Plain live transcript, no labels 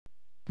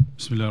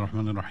بسم الله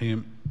الرحمن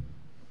الرحيم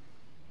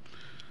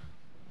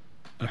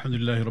الحمد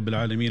لله رب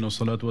العالمين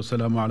والصلاة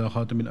والسلام على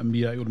خاتم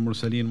الأنبياء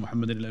والمرسلين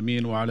محمد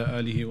الأمين وعلى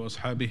آله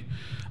وأصحابه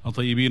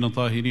الطيبين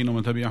الطاهرين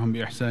ومن تبعهم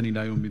بإحسان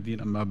إلى يوم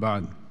الدين أما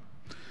بعد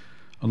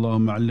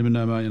اللهم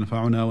علمنا ما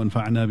ينفعنا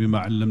وانفعنا بما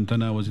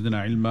علمتنا وزدنا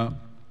علما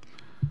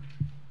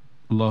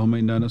اللهم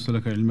إنا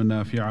نسألك علما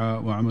نافعا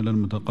وعملا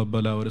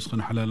متقبلا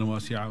ورزقا حلالا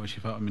واسعا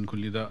وشفاء من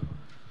كل داء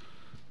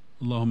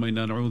اللهم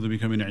إنا نعوذ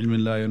بك من علم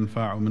لا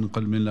ينفع ومن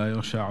قلب لا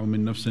يخشع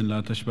ومن نفس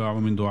لا تشبع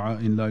ومن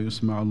دعاء لا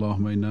يسمع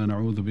اللهم إنا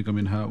نعوذ بك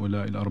من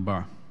هؤلاء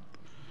الأربعة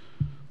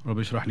رب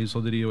اشرح لي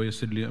صدري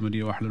ويسر لي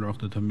أمري واحلل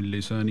عقدة من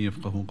لساني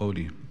يفقهوا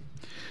قولي.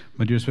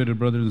 My dear respected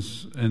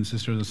brothers and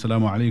sisters,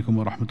 Assalamu alaikum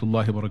wa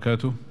rahmatullahi wa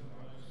barakatuh.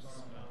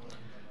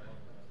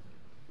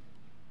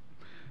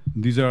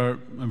 These are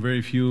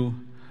very few.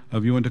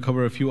 We want to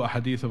cover a few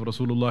ahadith of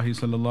Rasulullah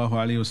sallallahu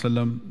alayhi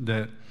wasallam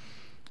that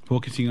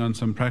focusing on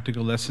some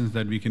practical lessons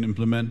that we can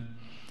implement.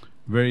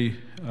 Very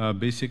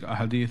basic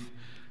ahadith.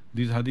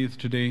 These hadith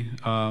today,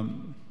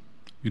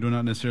 we do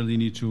not necessarily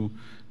need to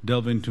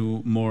delve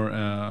into more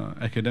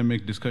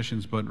academic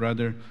discussions, but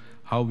rather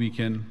how we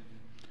can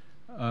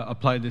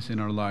apply this in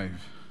our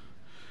life,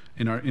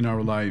 in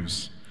our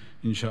lives,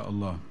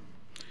 inshaAllah.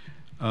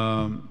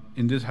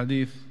 In this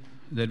hadith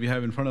that we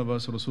have in front of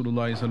us,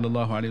 Rasulullah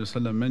sallallahu alayhi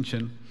wasallam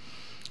mentioned,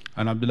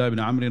 عن عبد الله بن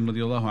عمرو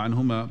رضي الله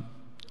عنهما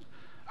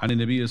عن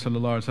النبي صلى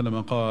الله عليه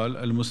وسلم قال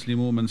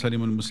المسلم من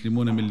سلم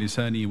المسلمون من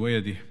لسانه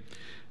ويده.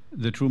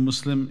 The true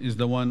Muslim is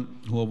the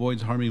one who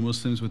avoids harming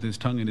Muslims with his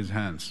tongue and his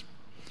hands.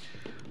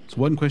 So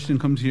one question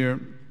comes here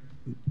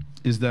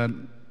is that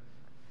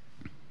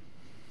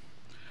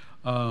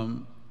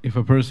if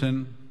a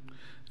person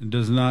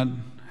does not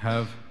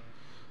have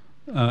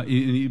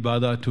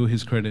ibadah to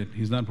his credit,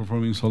 he's not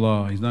performing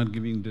salah, he's not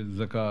giving the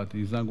zakat,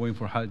 he's not going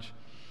for hajj,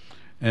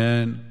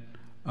 and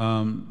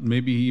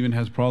maybe he even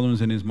has problems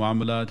in his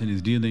muamalat, in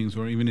his dealings,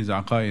 or even his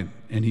aqaid,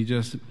 and he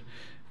just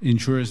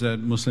ensures that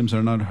Muslims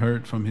are not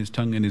hurt from his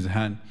tongue and his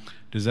hand.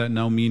 Does that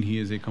now mean he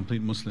is a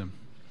complete Muslim?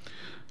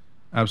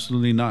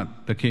 Absolutely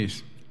not the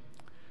case.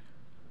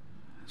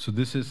 So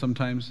this is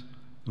sometimes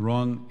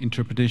wrong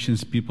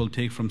interpretations people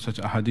take from such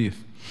a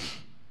hadith.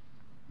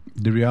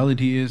 The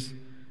reality is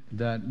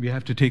that we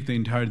have to take the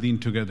entire deen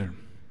together.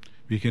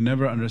 We can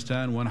never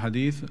understand one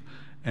hadith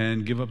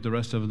and give up the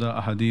rest of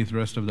the hadith,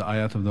 rest of the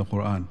ayat of the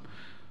Quran.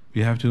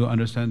 We have to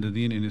understand the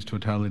deen in its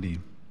totality.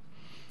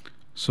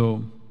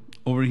 So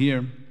over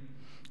here,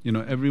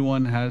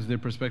 everyone has their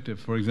perspective.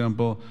 For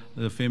example,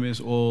 the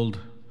famous old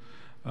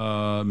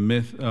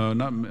myth,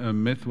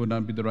 myth would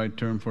not be the right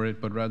term for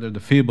it, but rather the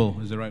fable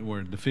is the right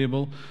word. The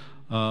fable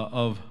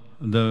of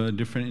the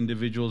different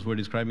individuals were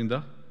describing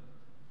the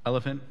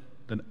elephant.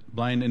 The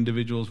blind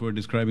individuals were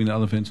describing the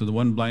elephant. So the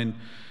one blind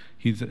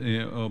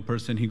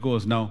person, he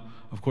goes. Now,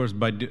 of course,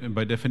 by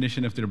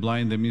definition, if they're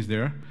blind, that means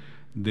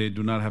they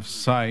do not have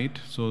sight.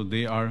 So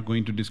they are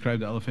going to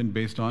describe the elephant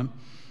based on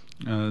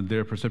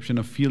their perception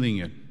of feeling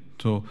it.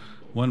 So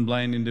one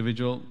blind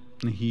individual,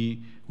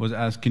 he was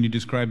asked, "Can you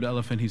describe the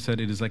elephant?" He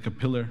said, "It is like a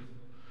pillar,"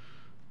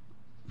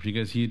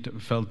 because he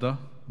felt the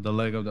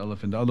leg of the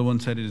elephant. The other one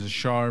said, "It is a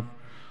sharp,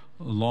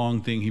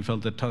 long thing." He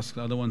felt the tusk.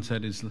 The other one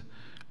said,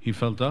 he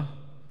felt the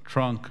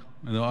trunk,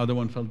 and the other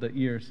one felt the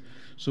ears.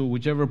 So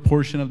whichever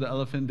portion of the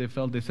elephant they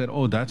felt, they said,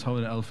 "Oh, that's how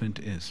the elephant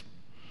is."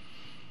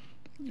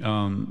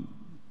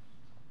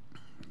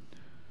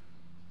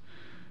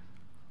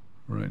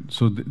 Right.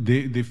 So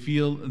they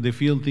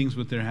feel things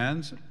with their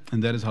hands,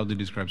 and that is how they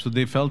describe. So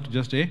they felt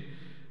just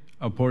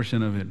a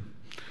portion of it.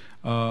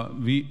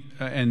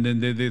 And then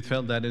they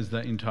felt that is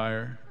the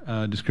entire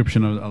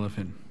description of the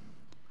elephant.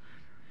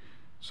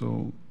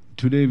 So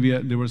today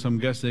there were some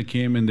guests that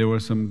came, and there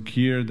was some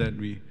kheer that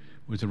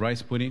with a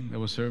rice pudding that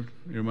was served.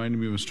 It reminded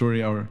me of a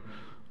story our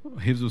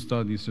Hifz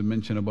Ustad used to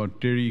mention about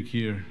teri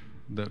kheer,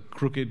 the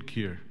crooked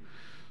kheer.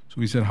 So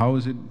we said, how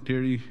is it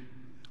teri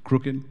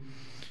crooked?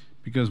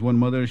 Because one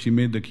mother, she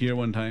made the kheer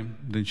one time,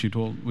 then she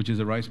told, which is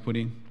a rice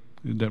pudding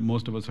that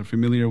most of us are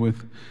familiar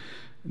with.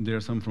 There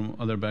are some from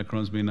other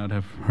backgrounds may not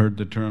have heard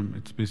the term.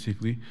 It's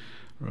basically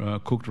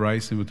cooked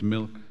rice and with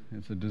milk.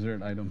 It's a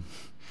dessert item.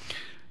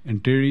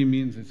 And teri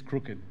means it's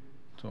crooked.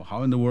 So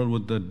how in the world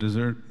would the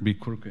dessert be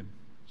crooked?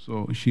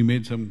 So she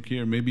made some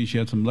kheer, maybe she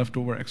had some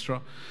leftover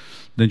extra.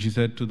 Then she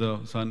said to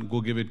the son,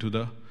 "Go give it to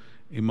the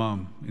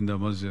imam in the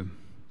masjid."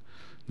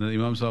 The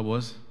imam sahab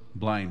was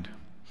blind.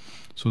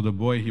 So the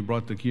boy, he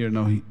brought the kheer.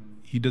 Now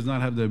he does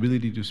not have the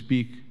ability to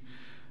speak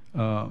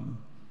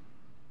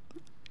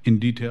in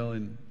detail,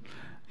 and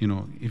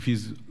if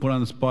he's put on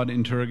the spot,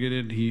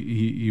 interrogated,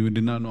 he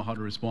did not know how to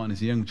respond.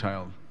 He's a young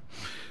child.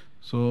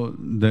 So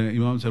the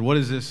imam said, "What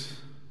is this?"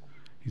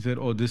 He said,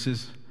 "Oh, this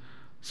is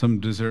some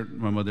dessert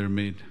my mother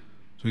made."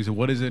 So he said,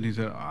 "What is it?" He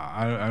said,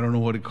 I don't know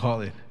what to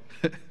call it.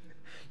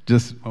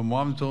 Just my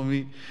mom told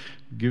me,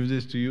 give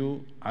this to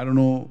you. I don't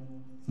know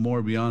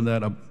more beyond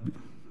that.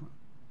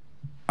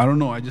 I don't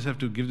know. I just have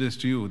to give this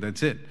to you.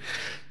 That's it.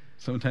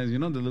 Sometimes, the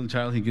little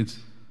child, he gets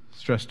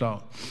stressed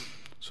out.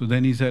 So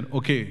then he said,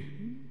 "Okay,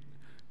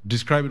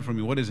 describe it for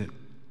me. What is it?"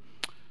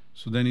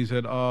 So then he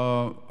said,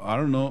 I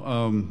don't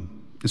know,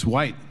 it's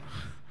white.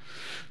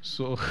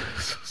 So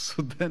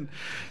then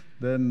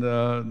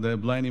the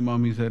blind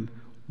Imam, he said,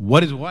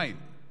 what is white?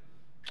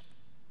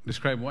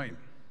 Describe white.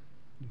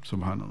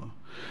 Subhanallah.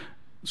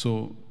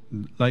 So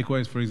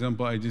likewise, for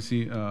example, I just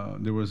see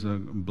there was a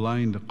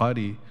blind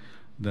Qari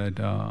that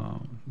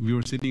we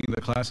were sitting in the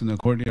class in the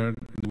courtyard,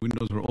 and the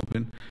windows were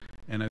open,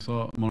 and I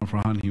saw Mawlana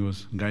Farhan, he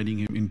was guiding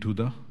him into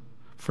the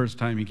first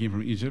time he came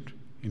from Egypt,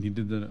 and he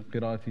did the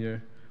qiraat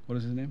here. What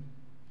is his name?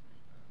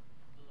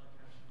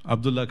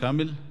 Abdullah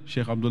Kamil,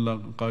 Sheikh Abdullah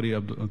Qari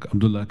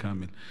Abdullah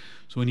Kamil.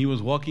 So when he was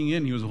walking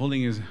in, he was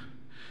holding his,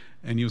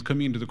 and he was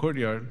coming into the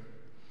courtyard,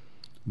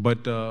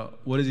 but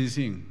what is he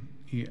seeing?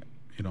 He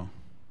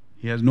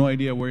has no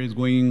idea where he's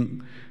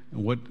going,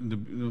 what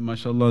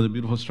mashallah, the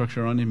beautiful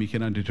structure around him, he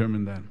cannot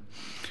determine that.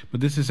 But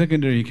this is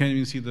secondary, he can't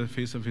even see the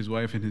face of his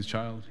wife and his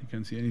child, he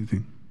can't see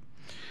anything.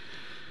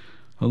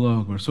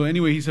 Allahu Akbar. So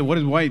anyway, he said, what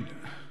is white?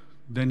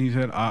 Then he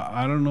said,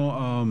 I don't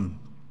know,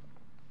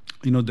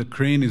 the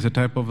crane is a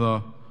type of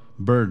a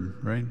bird,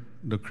 right?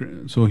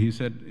 So he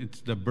said,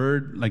 it's the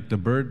bird, like the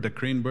bird, the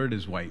crane bird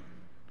is white.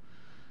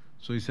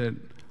 So he said,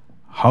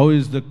 how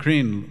is the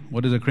crane,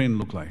 what does a crane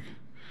look like?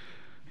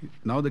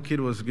 Now the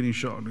kid was getting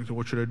shocked. He said,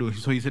 what should I do?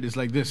 So he said, it's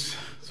like this.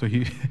 So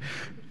he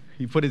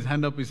put his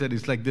hand up, he said,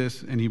 it's like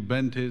this. And he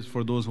bent his,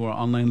 for those who are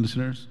online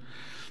listeners,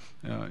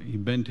 he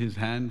bent his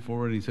hand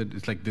forward, he said,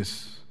 it's like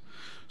this.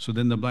 So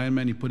then the blind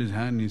man, he put his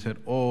hand and he said,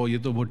 oh, ye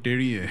to bahut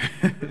teri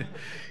hai.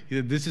 He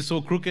said, this is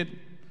so crooked.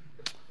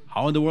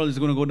 How in the world is it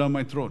going to go down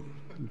my throat?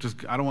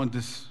 I don't want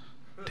this.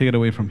 Take it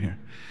away from here.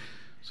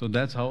 So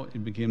that's how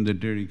it became the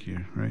derrick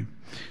here, right?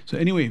 So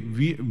anyway,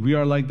 we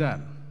are like that.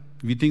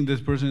 We think this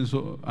person is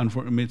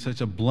made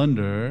such a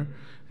blunder,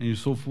 and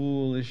he's so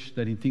foolish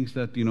that he thinks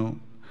that, the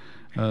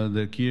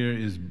kheer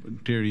is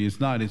terry. It's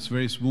not. It's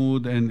very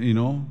smooth and,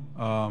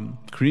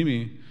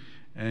 creamy,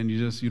 and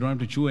you don't have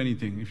to chew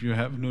anything. If you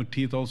have no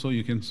teeth also,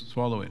 you can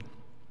swallow it.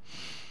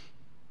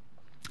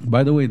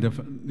 By the way, this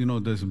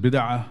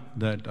bid'ah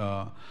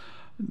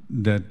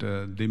that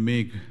they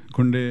make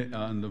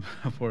kunde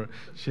for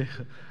Sheikh,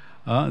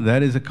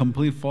 that is a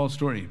complete false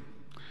story.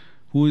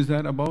 Who is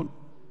that about?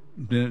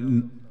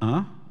 Imam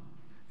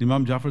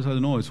Jafar said,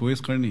 no, it's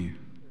Uwais Qarni.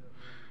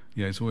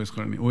 Yeah, it's Uwais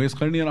Qarni. Uwais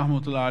Qarni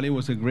rahmatullah alayhi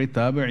was a great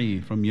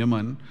tabi'i from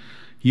Yemen.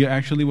 He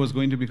actually was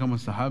going to become a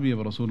sahabi of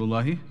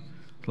Rasulullah sallallahu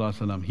alaihi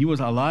wasallam. He was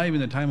alive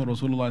in the time of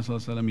Rasulullah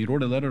sallallahu alaihi wasallam. He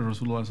wrote a letter to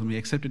Rasulullah sallallahu alaihi wasallam. He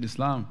accepted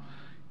Islam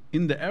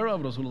in the era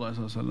of Rasulullah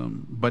sallallahu alaihi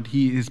wasallam. But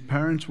his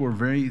parents were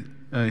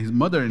his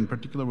mother in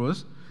particular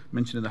was,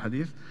 mentioned in the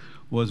hadith,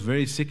 was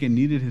very sick and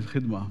needed his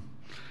khidmah.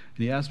 And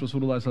he asked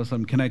Rasulullah sallallahu alaihi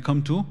wasallam, can I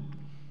come to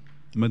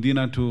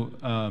Medina to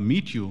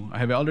meet you? I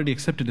have already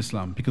accepted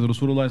Islam, because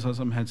Rasulullah sallallahu alaihi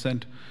wasallam had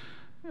sent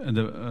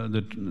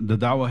the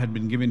da'wah had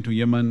been given to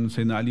Yemen.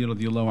 Sayyidina Ali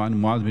radiallahu anhu,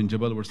 Mu'adh bin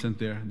Jabal were sent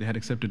there. They had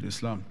accepted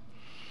Islam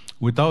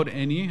without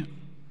any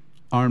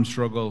armed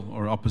struggle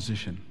or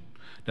opposition.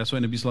 That's why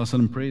Nabi sallallahu alaihi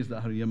wasallam praised the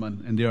Ahlul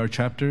Yemen, and there are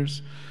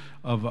chapters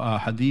of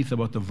hadith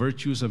about the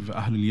virtues of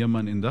Ahlul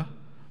Yemen in the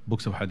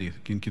books of hadith.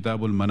 In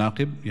Kitab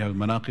al-Manaqib, you have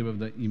Manaqib of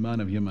the Iman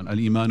of Yemen.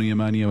 Al-Imanu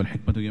Yamaniya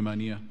wal-Hikmatu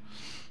Yamaniya.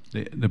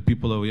 The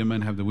people of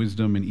Yemen have the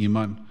wisdom and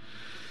Iman.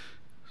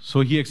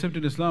 So he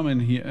accepted Islam,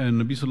 and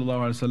Nabi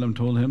sallallahu alaihi wasallam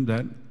told him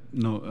that,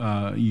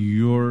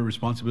 your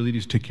responsibility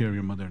is to take care of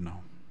your mother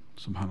now.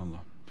 Subhanallah.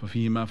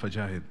 فَفِيهِمَا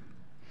فَجَاهِدْ.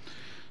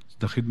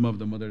 The khidmah of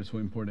the mother is so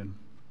important.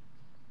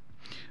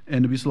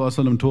 And Nabi sallallahu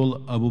alaihi wasallam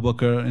told Abu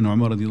Bakr and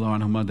Umar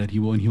radiallahu anhuma that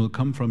when he will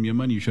come from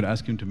Yemen, you should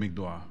ask him to make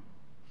dua.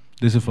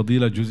 This is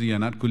fadila juziyya,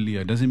 not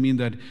kulliya. Doesn't mean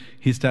that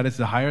his status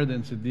is higher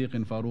than Siddiq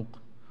and Faruq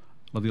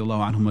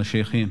radiallahu anhuma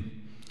shaykhin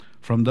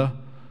from the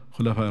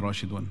Khulafa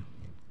Rashidun.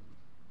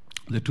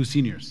 The two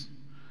seniors.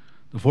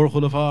 The four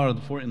Khulafa are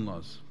the four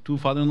in-laws. Two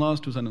father-in-laws,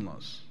 two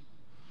son-in-laws.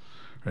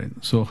 Right?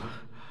 So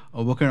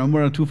Abu Bakr and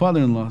Umar are two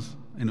father-in-laws,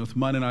 and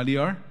Uthman and Ali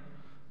are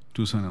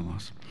two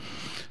son-in-laws.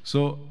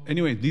 So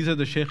anyway, these are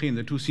the shaykhin,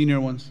 the two senior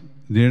ones.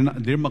 Their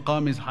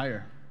maqam is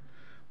higher.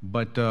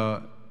 But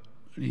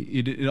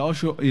it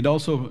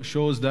also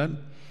shows that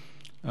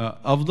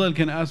Afdal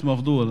can ask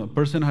Mafdul. A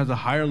person has a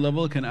higher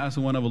level can ask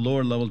one of a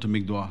lower level to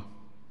make dua.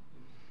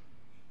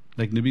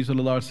 Like Nabi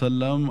sallallahu alaihi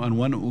wasallam, on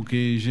one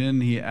occasion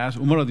he asked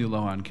Umar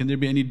radiallahu anhu, can there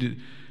be any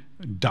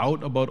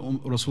doubt about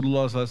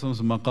Rasulullah sallallahu alaihi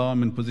wasallam's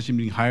maqam and position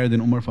being higher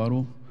than Umar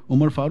Faruq?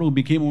 Umar Faruq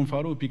became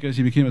Umar Faruq because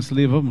he became a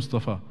slave of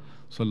Mustafa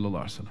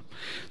sallallahu alaihi wasallam.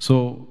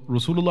 So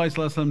Rasulullah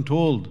sallallahu alaihi wasallam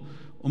told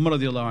Umar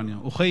radiallahu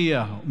anhu,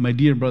 Ukhayya, my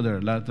dear brother,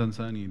 la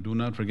tansani, do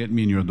not forget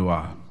me in your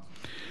dua.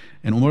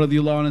 And Umar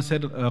radiallahu anhu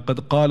said, قَدْ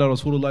قَالَ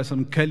Rasulullah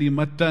sallallahu alaihi wasallam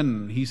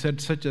kalimatan. He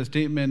said such a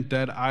statement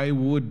that I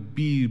would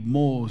be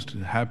most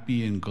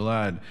happy and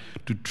glad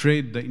to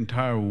trade the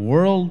entire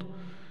world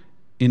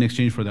in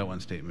exchange for that one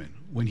statement.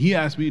 When he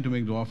asked me to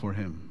make dua for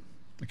him,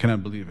 I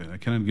cannot believe it. I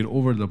cannot get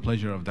over the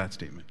pleasure of that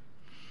statement.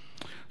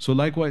 So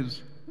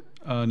likewise,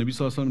 Nabi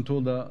sallallahu alaihi wasallam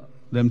told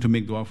them to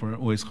make dua for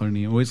Uwais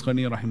Qarni. Uwais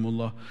Qarni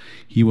rahimullah,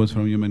 he was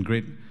from Yemen,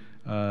 great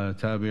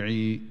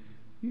tabi'i,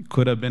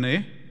 could have been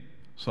a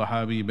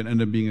Sahabi, but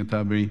ended up being a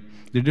Tabi'i.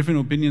 There are different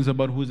opinions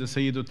about who is the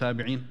Sayyidu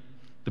Tabi'in,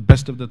 the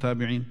best of the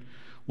Tabi'in.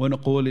 One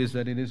qawl is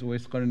that it is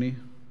Uwais Qarni,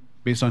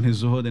 based on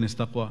his zuhud and his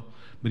taqwa,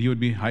 but he would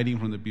be hiding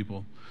from the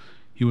people.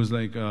 He was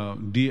like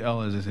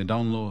DL, as I say,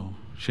 down low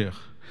sheikh.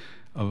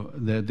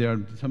 There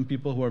are some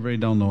people who are very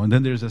down low. And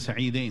then there's the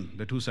Sa'idain,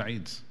 the two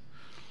Sa'ids.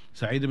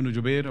 Sa'id ibn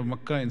Jubair of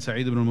Makkah and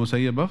Sa'id ibn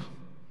Musayyab of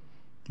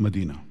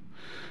Medina.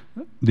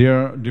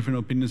 There are different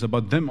opinions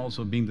about them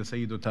also being the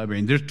Sayyidu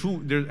Tabi'in.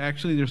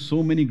 There's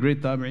so many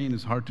great Tabi'in,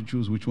 it's hard to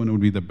choose which one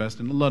would be the best.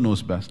 And Allah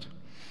knows best.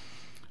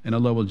 And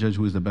Allah will judge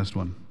who is the best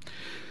one.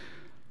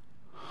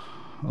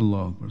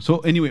 Allah Akbar. So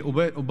anyway,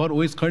 about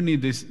Uwais Qarni,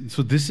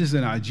 this is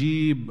an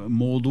ajib,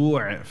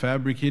 mawdu',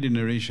 fabricated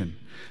narration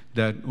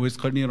that Uwais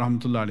Qarni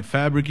rahmatullah alayhi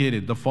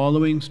fabricated. The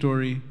following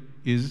story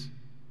is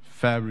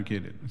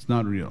fabricated. It's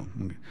not real.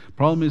 Okay.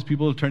 Problem is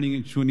people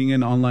tuning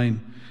in online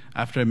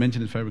after I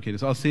mention it's fabricated.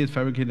 So I'll say it's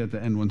fabricated at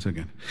the end once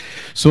again.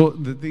 So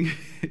the thing,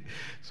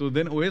 so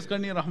then Uwais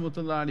Qarni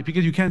rahmatullah alayhi,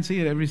 because you can't say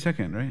it every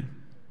second, right?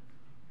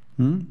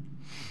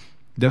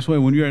 That's why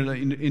when we are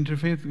in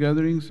interfaith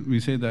gatherings, we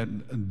say that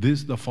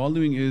the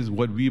following is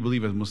what we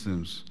believe as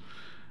Muslims.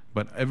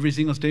 But every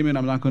single statement,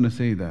 I'm not going to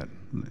say that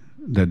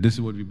this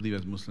is what we believe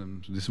as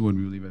Muslims. This is what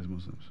we believe as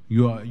Muslims.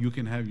 You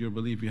can have your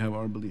belief. You have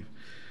our belief.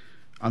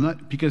 I'm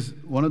not, because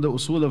one of the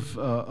usul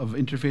of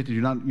interfaith is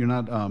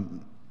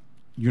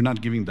you're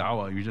not giving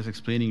da'wah. You're just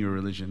explaining your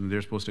religion.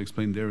 They're supposed to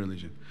explain their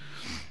religion.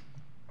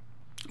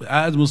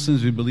 As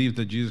Muslims, we believe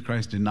that Jesus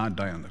Christ did not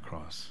die on the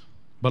cross.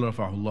 بَلْ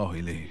رَفَعَهُ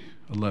اللَّهُ إِلَيْهِ.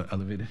 Allah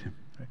elevated him.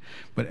 Right?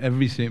 But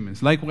every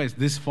statement. Likewise,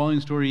 this following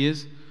story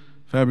is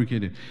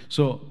fabricated.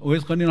 So,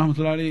 Uwais Qarni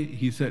rahmatullahi alayhi,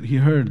 he said, he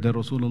heard that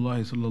Rasulullah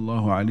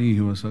sallallahu alayhi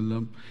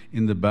wasallam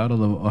in the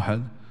battle of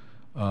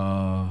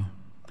Uhud,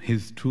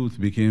 his tooth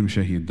became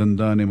shaheed.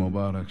 Dandan-e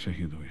Mubarak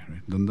shaheed hui.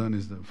 Right? Dandan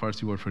is the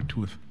Farsi word for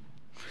tooth.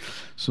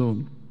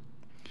 So,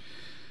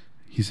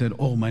 he said,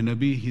 oh, my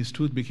Nabi, his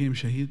tooth became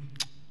shaheed,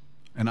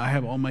 and I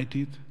have all my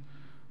teeth.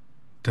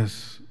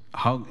 That's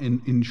how,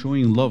 in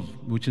showing love,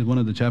 which is one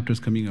of the chapters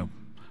coming up,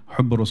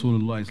 Hubb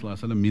Rasulullah sallallahu alayhi wa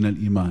sallam min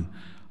al-iman.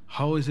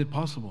 How is it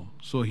possible?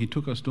 So he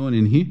took a stone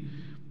and he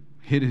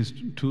hit his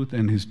tooth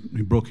and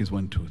he broke his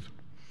one tooth.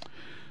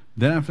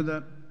 Then after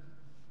that,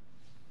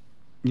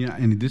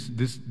 and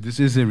this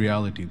is a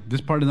reality.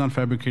 This part is not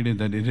fabricated,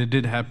 that it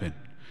did happen.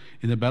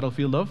 In the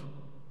battlefield of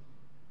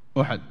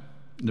Uhud.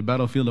 In the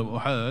battlefield of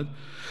Uhud,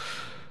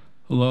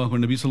 Allah Akbar,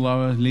 Nabi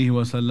sallallahu alayhi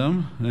wa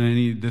sallam,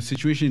 and the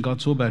situation got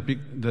so bad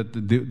that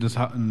the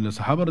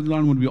Sahaba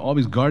radiallahu anhum would be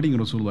always guarding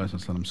Rasulullah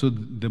sallallahu alayhi wa sallam. So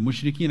the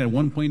mushrikeen at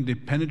one point, they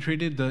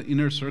penetrated the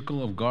inner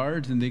circle of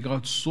guards and they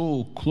got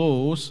so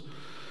close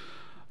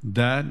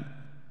that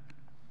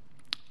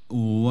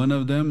one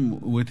of them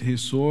with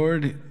his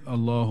sword,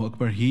 Allahu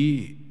Akbar,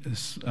 he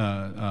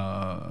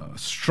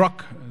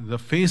struck the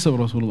face of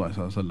Rasulullah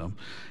sallallahu alayhi wa sallam.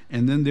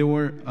 And then there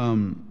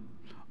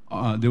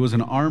was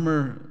an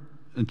armor,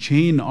 a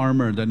chain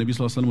armor that Nabi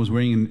sallallahu alaihi wasallam was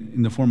wearing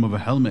in the form of a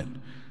helmet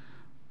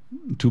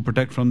to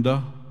protect from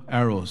the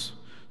arrows.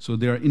 So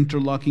there are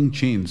interlocking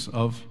chains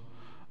of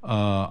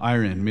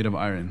iron, made of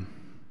iron.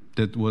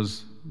 That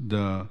was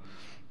the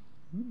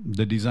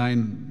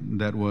design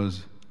that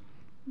was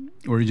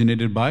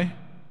originated by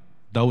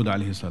Dawud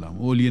alayhi salam.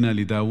 Ulina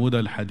li Dawud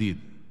al-hadid.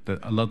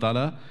 That Allah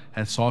Ta'ala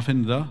has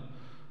softened the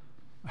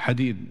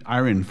hadid,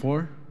 iron,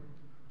 for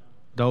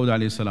Dawud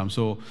alayhi salam.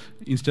 So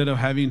instead of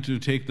having to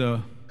take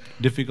the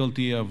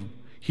difficulty of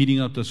heating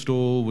up the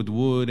stove with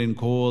wood and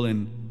coal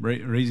and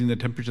raising the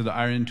temperature of the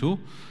iron to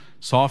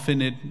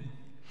soften it,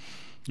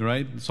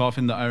 right?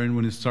 Soften the iron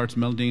when it starts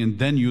melting, and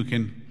then you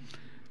can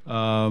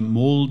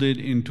mold it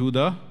into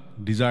the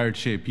desired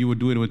shape. He would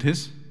do it with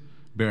his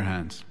bare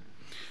hands.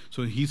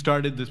 So he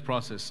started this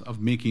process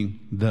of making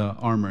the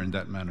armor in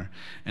that manner,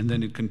 and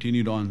then it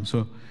continued on.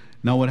 So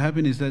now what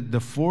happened is that the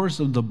force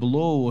of the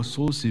blow was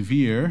so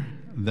severe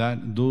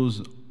that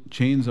those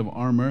chains of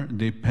armor,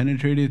 they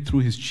penetrated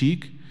through his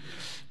cheek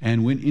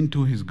and went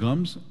into his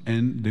gums,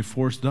 and they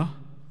forced the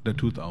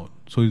tooth out.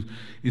 So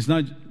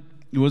it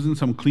wasn't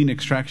some clean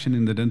extraction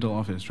in the dental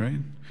office, right?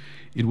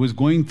 It was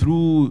going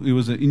through, it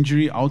was an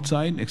injury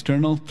outside,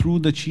 external, through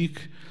the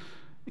cheek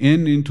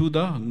and into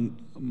the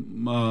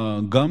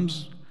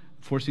gums,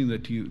 forcing the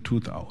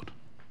tooth out.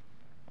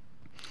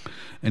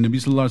 And Nabi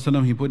sallallahu alaihi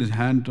wasallam, he put his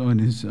hand on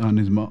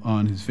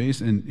his face,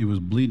 and it was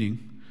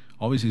bleeding.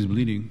 Obviously he's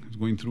bleeding, it's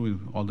going through,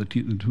 all the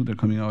tooth are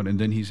coming out. And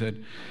then he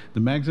said, the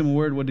maximum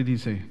word, what did he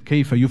say?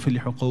 كَيْفَ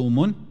يُفْلِحُ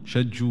قَوْمٌ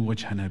شَجُّوا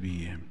وَجْهَ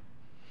نَبِيِّهِمْ.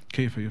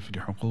 كَيْفَ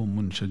يُفْلِحُ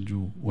قَوْمٌ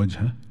شَجُّوا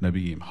وَجْهَ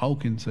نَبِيِّهِمْ. How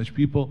can such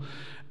people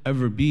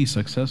ever be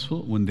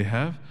successful when they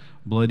have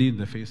bloodied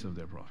the face of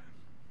their Prophet?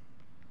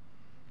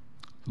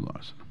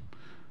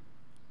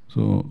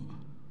 So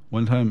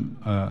one time,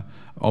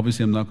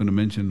 obviously I'm not going to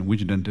mention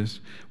which dentist,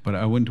 but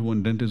I went to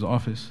one dentist's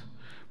office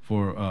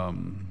for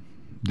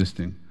this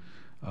thing.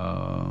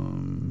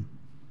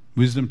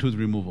 Wisdom tooth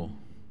removal.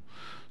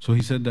 So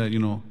he said that,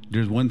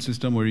 there's one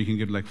system where you can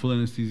get like full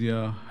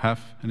anesthesia,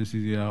 half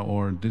anesthesia,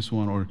 or this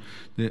one,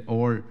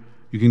 or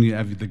you can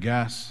have the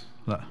gas,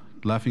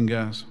 laughing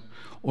gas,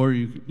 or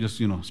you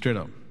just, straight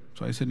up.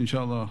 So I said,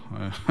 inshallah,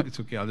 it's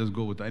okay, I'll just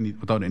go without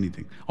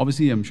anything.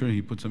 Obviously, I'm sure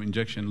he put some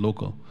injection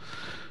local.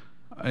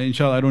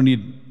 Inshallah, I don't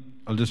need,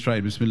 I'll just try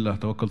it. Bismillah,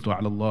 tawakkaltu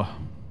ala Allah.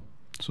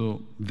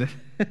 So,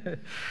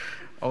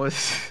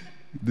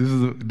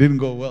 didn't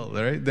go well,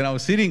 right? Then I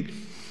was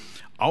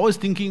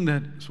thinking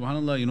that,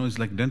 subhanAllah, it's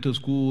like dental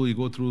school, you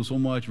go through so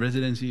much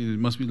residency, it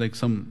must be like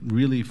some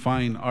really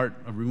fine art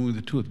of removing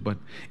the tooth. But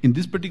in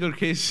this particular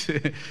case,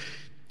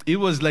 it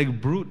was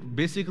like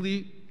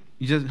basically,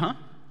 you just,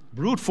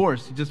 brute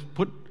force. You just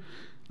put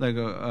like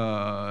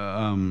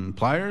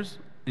pliers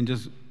and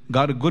just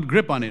got a good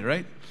grip on it,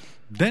 right?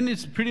 Then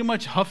it's pretty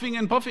much huffing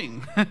and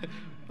puffing,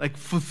 like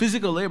for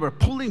physical labor,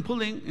 pulling,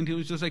 and he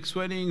was just like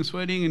sweating,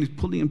 and he's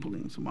pulling,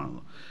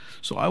 subhanAllah.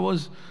 So I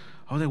was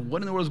like,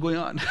 what in the world is going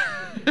on?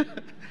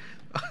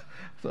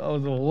 So I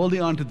was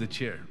holding on to the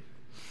chair.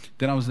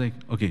 Then I was like,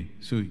 okay,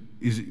 so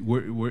is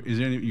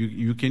there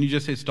any, can you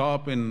just say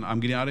stop and I'm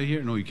getting out of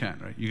here? No, you can't,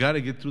 right? You got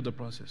to get through the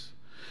process.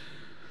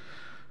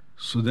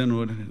 So then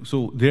what?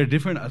 So there are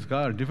different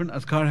azkar. Different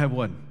azkar have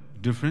what?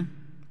 Different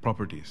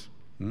properties.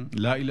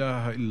 La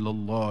ilaha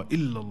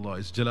illallah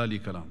is jalali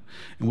kalam.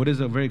 And what is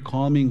a very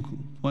calming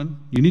one?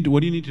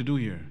 What do you need to do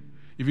here?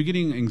 If you're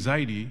getting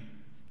anxiety,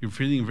 you're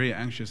feeling very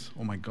anxious.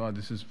 Oh my God,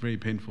 this is very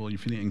painful. You're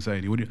feeling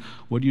anxiety.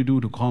 What do you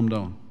do to calm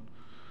down?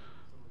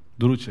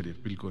 Durood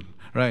Sharif, bilkul.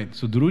 Right.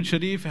 So Durood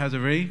Sharif has a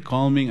very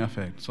calming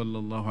effect.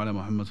 Sallallahu ala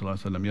Muhammad sallallahu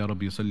alaihi wasallam. Ya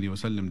Rabbi salli wa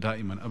sallim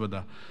da'iman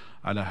abada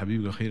ala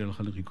habibika khair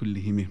al-khalqi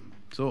kullihim.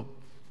 So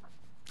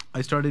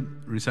I started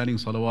reciting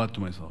salawat to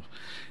myself.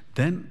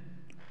 Then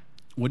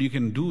what you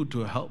can do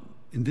to help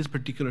in this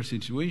particular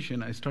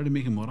situation, I started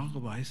making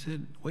muraqabah. I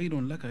said,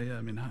 waylun laka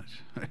ya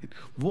minhaj. Right?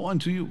 Woe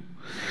unto you.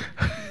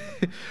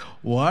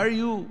 Why are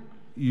you,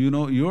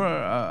 you're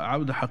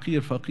abd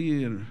haqir,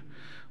 faqir,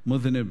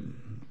 mudhnib.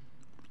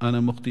 أنا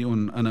مخطئ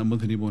أنا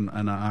مذنب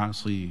أنا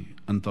أعصي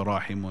أنت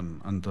راحم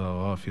أنت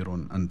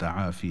غافر أنت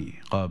عافي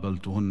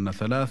قابلتهن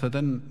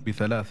ثلاثة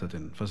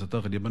بثلاثة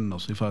فستغلبن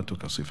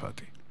صفاتك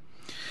صفاتي.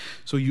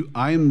 So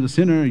I am the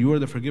sinner, you are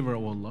the forgiver,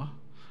 O Allah.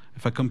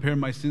 If I compare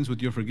my sins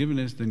with your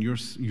forgiveness, then your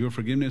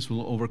forgiveness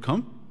will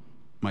overcome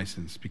my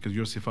sins, because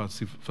your sifat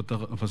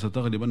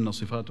فستغلبن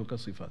صفاتك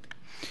صفاتي.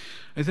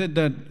 I said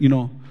that,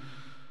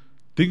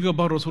 think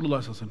about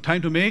Rasulullah.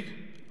 Time to make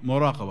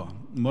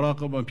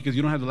muraqabah, because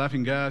you don't have the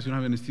laughing gas, you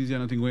don't have anesthesia,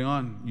 nothing going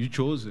on. You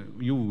chose it.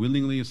 You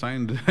willingly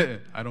signed,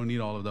 I don't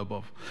need all of the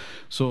above.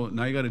 So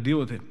now you got to deal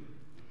with it.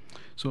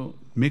 So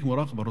make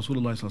muraqabah.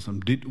 Rasulullah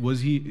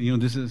was he,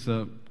 this is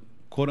a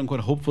quote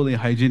unquote, hopefully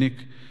hygienic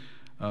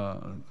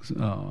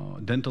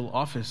dental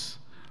office,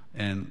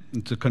 and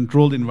it's a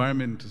controlled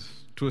environment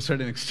to a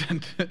certain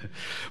extent.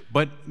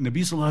 But Nabi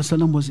Sallallahu Alaihi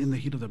Wasallam was in the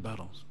heat of the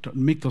battle. To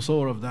make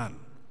tasawwur of that.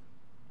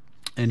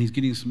 And he's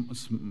getting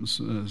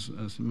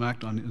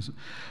smacked on his.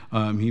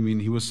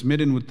 He was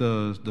smitten with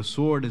the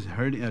sword, is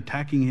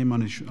attacking him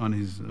on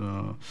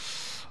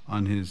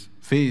his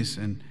face,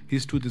 and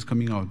his tooth is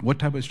coming out. What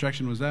type of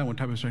extraction was that? What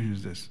type of extraction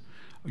is this?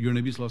 Your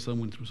Nabi Sallallahu Alaihi Wasallam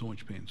went through so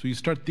much pain. So you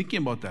start thinking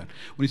about that.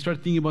 When you start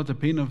thinking about the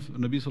pain of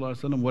Nabi Sallallahu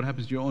Alaihi Wasallam, what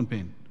happens to your own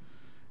pain?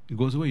 It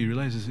goes away. You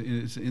realize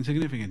it's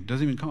insignificant. It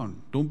doesn't even count.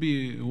 Don't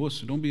be a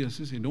wuss. Don't be a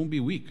sissy. Don't be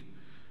weak.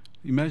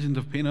 Imagine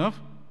the pain of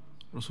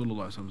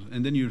Rasulullah.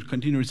 And then you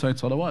continue to recite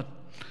salawat.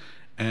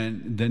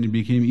 And then it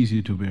became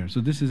easy to bear. So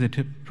this is a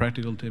tip,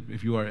 practical tip,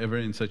 if you are ever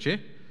in such a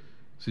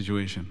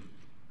situation.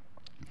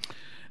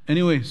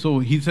 Anyway, so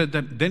he said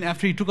that then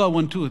after he took out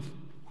one tooth,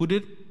 who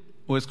did?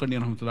 Uwais Qarni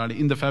rahmatullahi,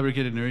 in the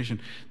fabricated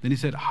narration. Then he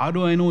said, how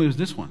do I know it was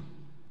this one?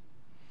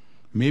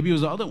 Maybe it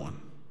was the other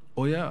one.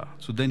 Oh yeah.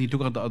 So then he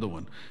took out the other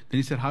one. Then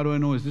he said, how do I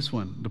know it's this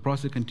one? The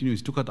process continues.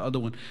 He took out the other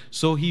one.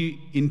 So he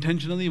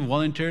intentionally,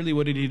 voluntarily,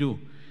 what did he do?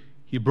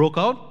 He broke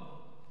out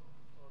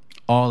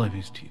all of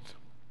his teeth.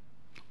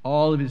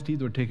 All of his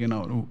teeth were taken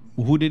out.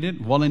 Who did it?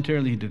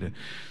 Voluntarily he did it.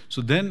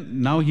 So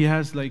then, now he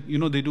has they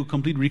do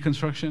complete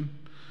reconstruction,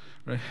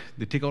 right?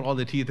 They take out all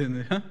the teeth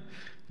and they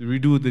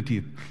redo the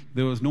teeth.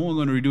 There was no one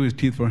going to redo his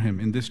teeth for him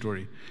in this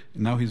story.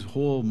 And now his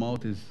whole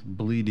mouth is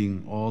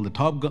bleeding, all the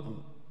top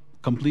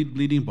complete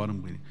bleeding, bottom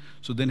bleeding.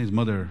 So then his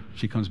mother,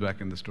 she comes back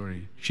in the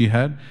story. She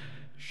had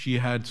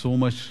so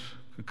much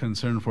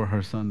concern for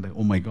her son that,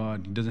 oh my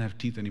God, he doesn't have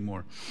teeth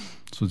anymore.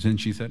 So then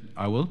she said,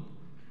 I will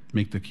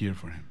make the kheer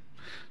for him.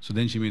 So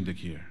then she made the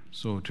kheer.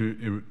 So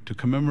to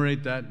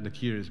commemorate that, the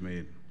kheer is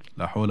made.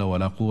 La hawla wa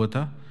la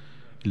quwwata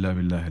illa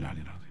billahi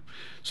al-ali al-azim.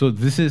 So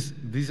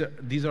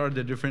these are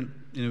the different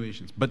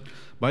innovations. But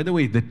by the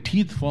way, the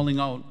teeth falling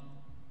out,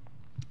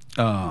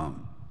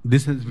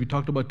 we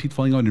talked about teeth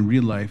falling out in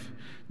real life.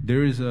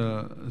 There is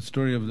a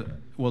story of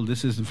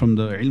this is from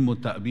the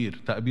ilm ta'bir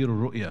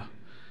al-ru'ya,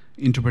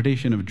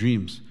 interpretation of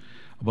dreams,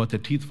 about the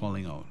teeth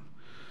falling out.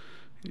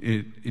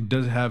 It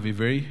does have a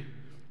very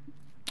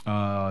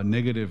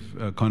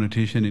negative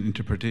connotation and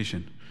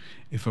interpretation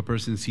if a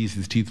person sees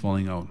his teeth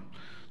falling out.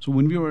 So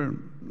when we were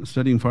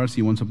studying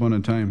Farsi once upon a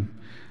time,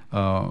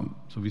 so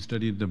we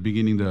studied the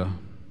beginning, the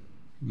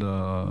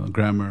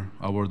grammar,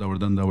 award,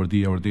 awardan,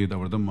 awardi, awarde,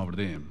 awardam,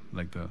 awarde,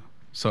 like the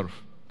sarf,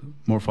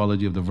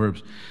 morphology of the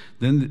verbs.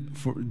 Then,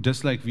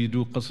 just like we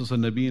do Qasas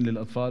al-Nabiyin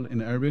lil-Atfal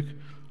in Arabic,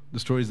 the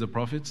stories of the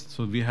prophets.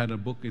 So we had a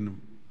book in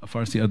a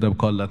Farsi adab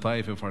called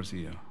Lataif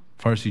al-Farsiya,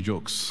 Farsi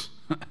jokes.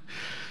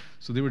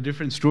 So there were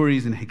different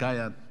stories in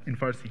hikayat in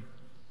Farsi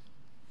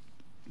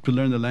to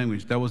learn the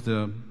language. That was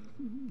the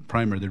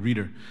primer, the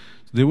reader.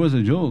 So there was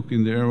a joke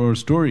in there or a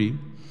story,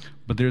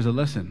 but there's a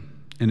lesson,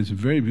 and it's a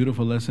very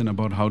beautiful lesson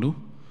about how to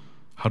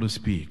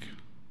speak.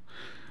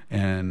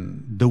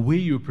 And the way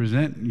you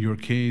present your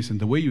case and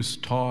the way you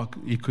talk,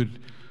 it could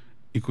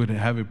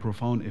have a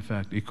profound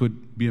effect. It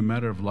could be a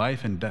matter of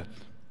life and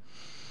death.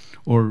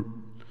 And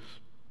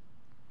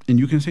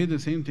you can say the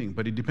same thing,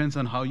 but it depends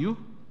on how you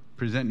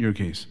present your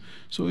case.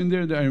 So in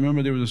there, I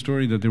remember there was a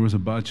story that there was a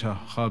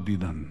Badshah Khab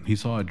Didan. He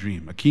saw a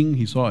dream. A king,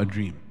 he saw a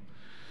dream.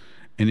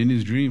 And in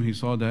his dream, he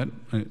saw that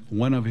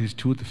one of his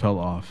tooth fell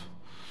off.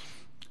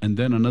 And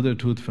then another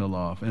tooth fell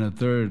off, and a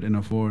third, and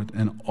a fourth,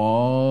 and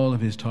all of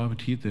his top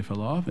teeth, they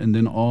fell off, and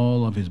then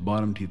all of his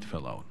bottom teeth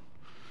fell out.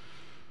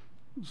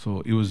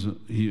 So he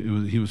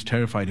was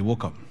terrified. He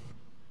woke up.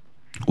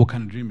 What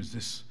kind of dream is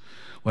this?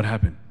 What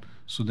happened?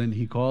 So then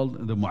he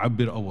called the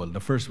Mu'abbir Awal,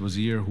 the first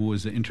wazir who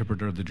was the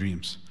interpreter of the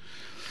dreams.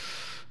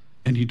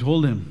 And he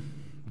told him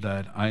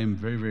that I am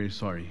very, very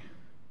sorry,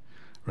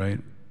 right,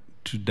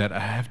 that I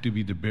have to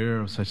be the bearer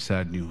of such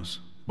sad news,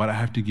 but I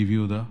have to give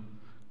you the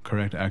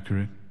correct,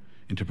 accurate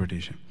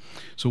interpretation.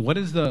 So what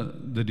is the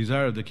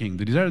desire of the king?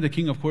 The desire of the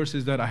king, of course,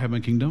 is that I have my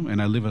kingdom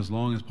and I live as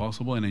long as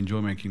possible and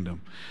enjoy my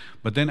kingdom.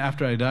 But then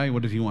after I die,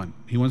 what does he want?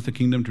 He wants the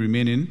kingdom to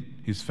remain in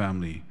his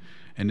family,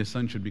 and his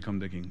son should become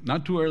the king.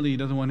 Not too early. He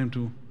doesn't want him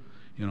to,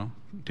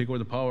 take over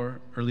the power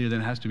earlier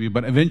than it has to be.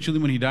 But eventually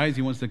when he dies,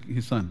 he wants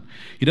his son.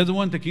 He doesn't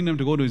want the kingdom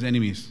to go to his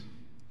enemies.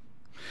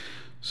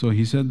 So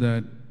he said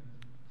that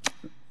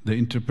the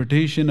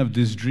interpretation of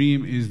this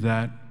dream is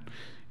that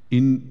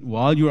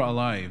while you're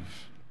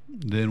alive,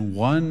 then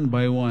one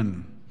by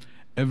one,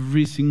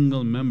 every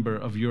single member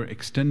of your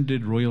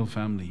extended royal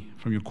family,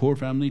 from your core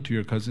family to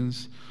your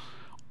cousins,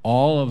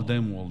 all of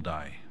them will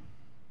die.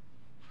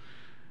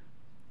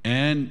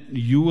 And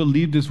you will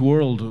leave this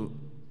world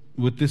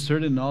with this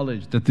certain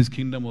knowledge that this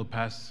kingdom will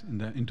pass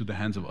into the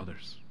hands of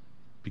others,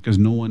 because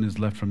no one is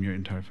left from your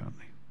entire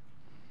family.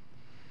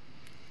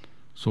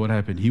 So what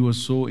happened? He was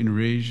so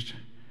enraged.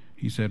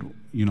 He said,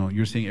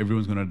 you're saying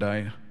everyone's going to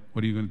die.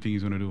 What are you going to think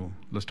he's going to do?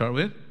 Let's start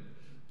with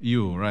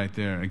you, right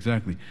there,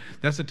 exactly.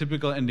 That's the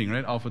typical ending,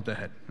 right? Off with the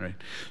head, right?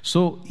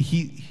 So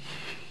he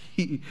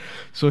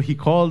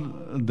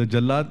called the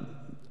Jallad.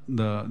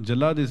 The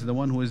Jallad is the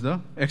one who is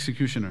the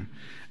executioner,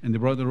 and they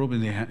brought the rope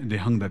and they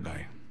hung that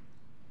guy.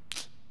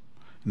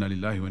 Inna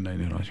lillahi wa inna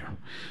ilayhi raji'un.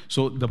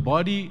 So the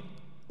body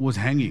was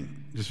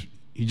hanging.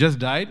 He just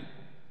died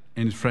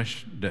and is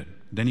fresh dead.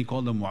 Then he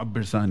called the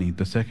Mu'abbir Sani,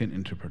 the second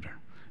interpreter.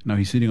 Now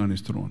he's sitting on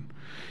his throne.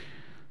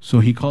 So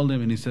he called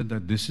him and he said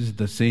that this is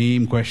the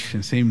same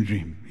question, same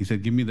dream. He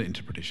said, give me the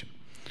interpretation.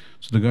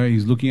 So the guy,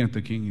 he's looking at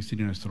the king, he's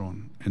sitting on his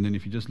throne. And then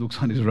if he just looks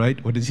on his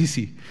right, what does he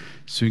see?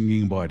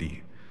 Swinging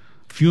body.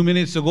 Few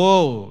minutes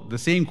ago, the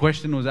same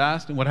question was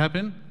asked, and what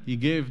happened? He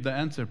gave the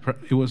answer.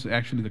 It was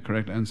actually the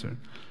correct answer.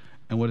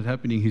 And what is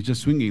happening? He's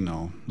just swinging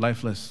now,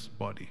 lifeless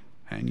body,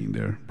 hanging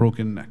there,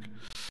 broken neck.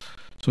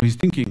 So he's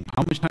thinking,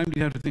 how much time do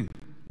you have to think?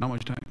 Not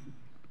much time.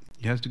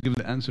 He has to give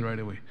the answer right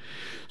away.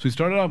 So he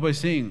started off by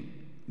saying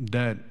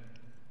that,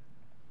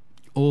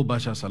 O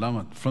Basha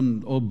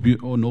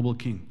Salamat, O noble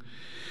king,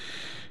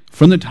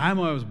 from the time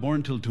I was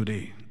born till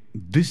today,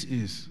 this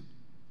is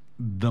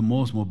the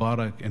most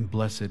Mubarak and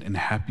blessed and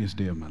happiest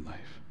day of my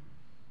life.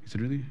 He said,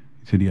 really?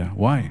 He said, yeah.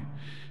 Why?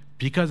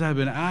 Because I've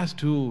been asked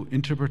to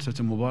interpret such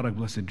a Mubarak,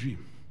 blessed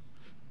dream.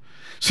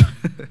 So,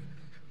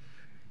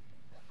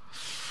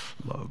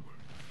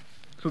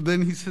 so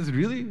then he says,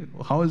 really?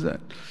 How is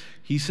that?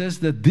 He says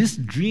that this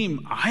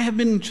dream, I have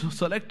been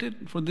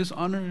selected for this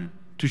honor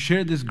to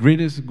share this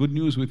greatest good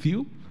news with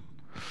you.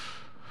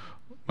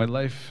 My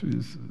life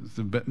is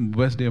the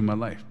best day of my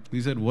life.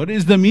 He said, what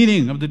is the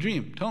meaning of the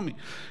dream? Tell me.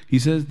 He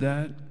says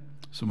that,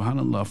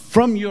 subhanAllah,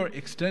 from your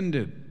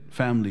extended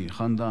family,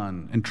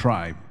 khandan, and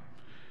tribe,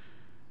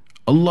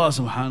 Allah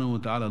subhanahu wa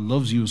ta'ala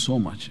loves you so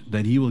much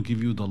that He will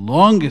give you the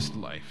longest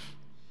life.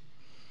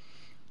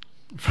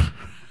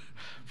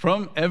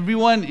 From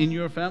everyone in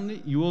your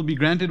family, you will be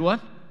granted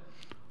what?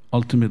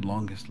 Ultimate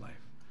longest life.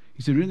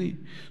 He said, really?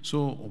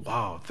 So,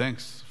 wow,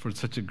 thanks for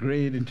such a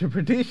great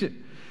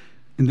interpretation.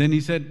 And then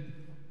he said,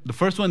 the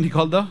first one he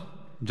called the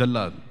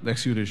Jallad, the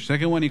executioner.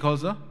 Second one he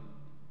calls the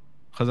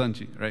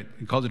Khazanchi, right?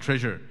 He calls the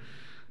treasure.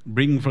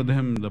 Bring for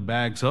them the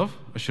bags of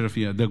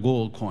Ashrafiyah, the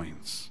gold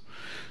coins.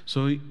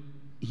 So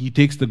he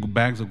takes the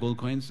bags of gold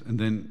coins and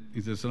then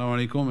he says,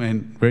 Assalamu alaikum,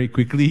 and very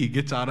quickly he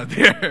gets out of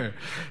there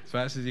as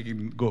fast as he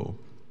can go.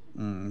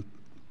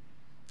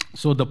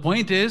 So the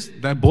point is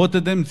that both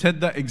of them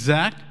said the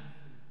exact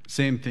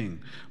same thing,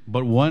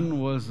 but one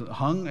was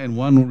hung and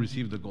one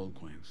received the gold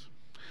coins.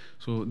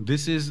 So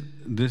this is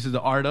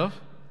the art of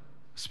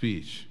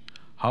speech.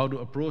 how to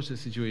approach the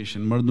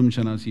situation. Mardum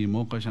shanasi,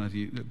 moqa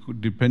shanasi,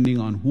 depending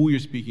on who you're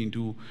speaking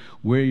to,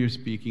 where you're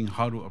speaking,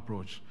 how to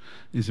approach.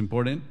 It's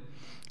important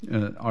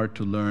art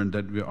to learn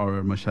that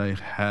our mashayikh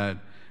had,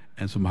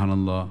 and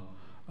subhanallah,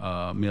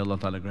 may Allah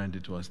Ta'ala grant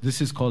it to us.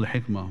 This is called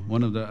hikmah,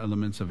 one of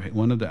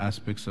the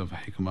aspects of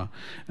hikmah.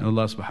 And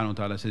Allah subhanahu wa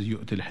ta'ala says,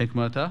 yu'til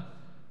hikmata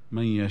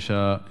man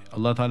yasha.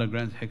 Allah Ta'ala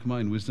grants hikmah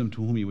and wisdom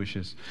to whom He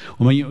wishes.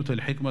 وَمَن يُؤْتَ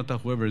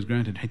الْحِكْمَةَ, whoever is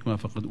granted hikmah,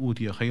 فَقَدْ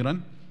أُوتِيَ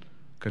خَيْرًا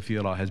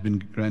كَثِيرًا, has been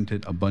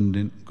granted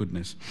abundant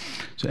goodness.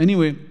 So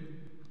anyway,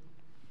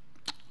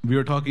 we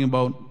are talking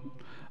about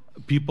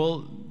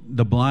people,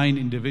 the blind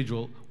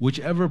individual,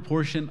 whichever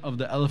portion of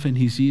the elephant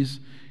he sees.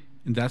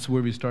 And that's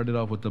where we started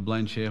off with the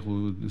blind sheikh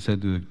who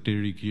said the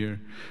dirty kier,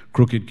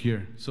 crooked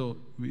kier. So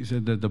we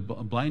said that the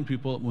blind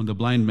people, when the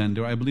blind men,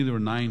 I believe there were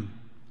 9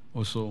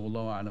 or so,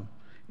 Allahu A'lam,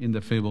 in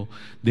the fable.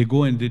 They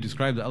go and they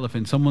describe the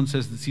elephant. Someone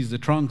sees the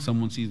trunk,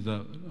 someone sees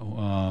the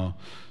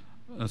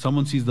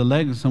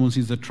legs, someone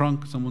sees the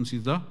trunk, someone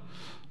sees the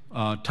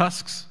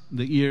tusks,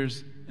 the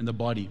ears, and the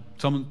body.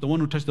 The one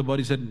who touched the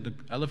body said, the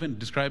elephant,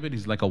 describe it,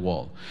 he's like a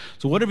wall.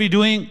 So what are we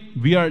doing?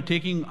 We are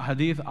taking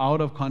hadith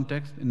out of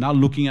context and not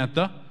looking at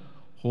the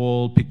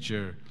whole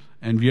picture,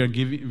 and we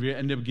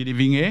end up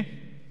giving a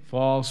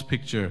false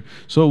picture.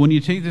 So when you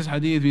take this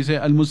hadith, we say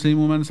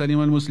al-Muslimu man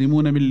salima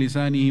al-Muslimuna min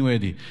lisanihi wa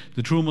yadihi.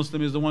 The true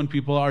Muslim is the one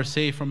people are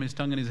safe from his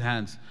tongue and his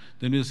hands.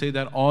 Then we'll say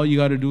that all you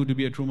got to do to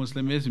be a true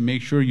Muslim is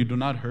make sure you do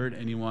not hurt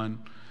anyone,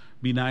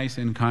 be nice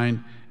and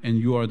kind, and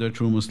you are the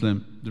true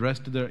Muslim. The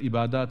rest of the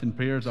ibadat and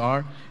prayers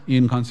are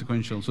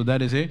inconsequential. So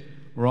that is a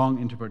wrong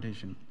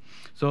interpretation.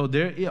 So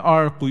there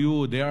are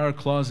quyud, there are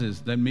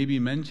clauses that may be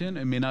mentioned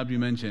and may not be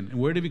mentioned. And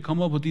where do we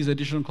come up with these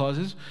additional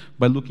clauses?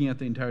 By looking at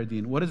the entire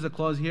deen. What is the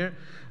clause here?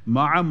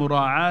 مَعَ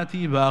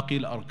مُرَاعَاتِ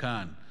بَاقِي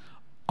الْأَرْكَانِ.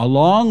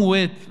 Along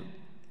with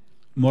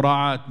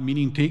mura'at,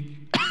 meaning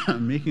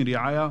making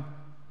ri'ayah,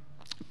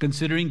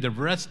 considering the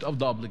rest of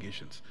the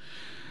obligations.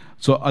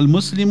 So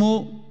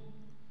al-Muslimu,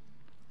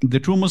 the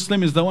true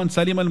Muslim is the one,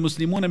 salim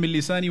al-Muslimuna min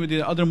lisani, with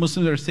the other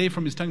Muslims are safe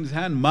from his tongue and his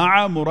hand,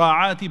 ma'a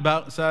mura'ati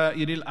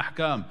sa'iril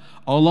ahkam,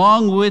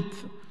 along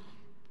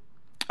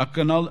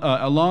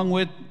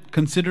with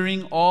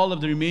considering all of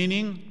the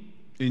remaining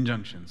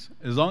injunctions.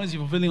 As long as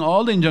you're fulfilling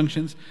all the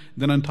injunctions,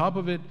 then on top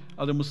of it,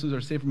 other Muslims are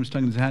safe from his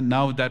tongue and his hand.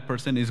 Now that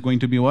person is going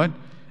to be what?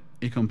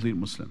 A complete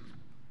Muslim,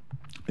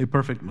 a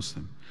perfect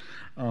Muslim.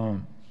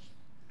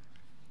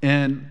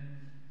 And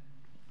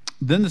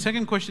then the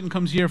second question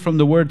comes here from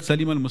the word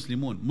salim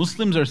al-Muslimun.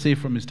 Muslims are safe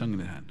from his tongue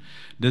and his hand.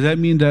 Does that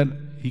mean that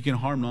he can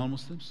harm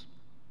non-Muslims?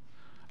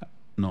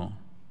 No.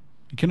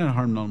 He cannot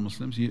harm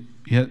non-Muslims.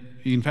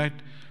 In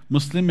fact,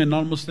 Muslim and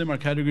non-Muslim are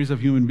categories of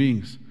human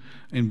beings.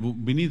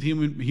 And beneath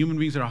human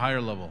beings are a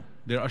higher level.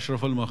 They're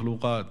ashraf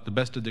al-makhluqat, the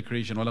best of the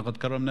creation. وَلَقَدْ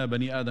كَرَّمْنَا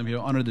بَنِي آدَمَ. He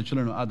honored the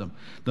children of Adam.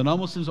 The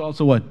non-Muslims are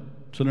also what?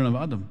 Children of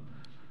Adam.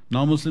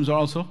 Non-Muslims are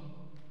also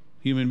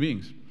human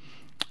beings.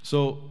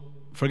 So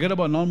forget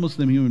about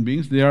non-Muslim human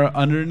beings. They are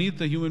underneath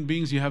the human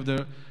beings. You have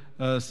the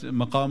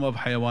maqam of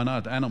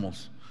hayawanat,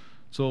 animals.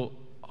 So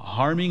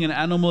harming an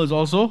animal is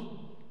also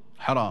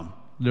haram.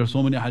 There are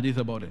so many hadith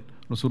about it.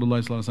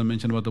 Rasulullah ﷺ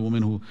mentioned about the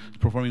woman who is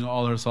performing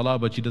all her salah,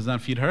 but she does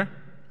not feed her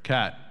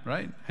cat,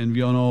 right? And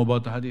we all know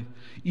about the hadith.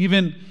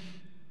 Even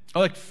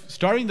like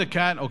starting the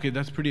cat, okay,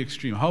 that's pretty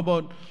extreme. How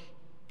about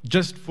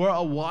just for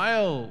a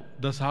while,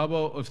 the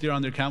Sahaba, if they're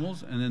on their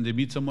camels and then they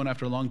meet someone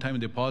after a long time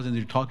and they pause and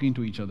they're talking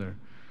to each other.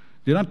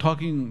 They're not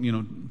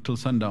talking, till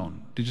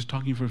sundown. They're just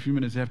talking for a few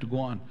minutes. They have to go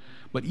on.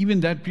 But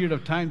even that period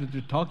of time that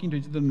they're talking to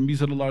each other, Nabi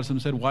Sallallahu Alaihi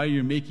Wasallam said, why are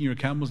you making your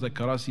camels like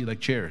karasi, like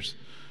chairs?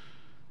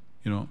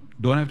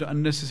 Don't have to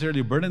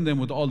unnecessarily burden them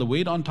with all the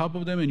weight on top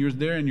of them, and you're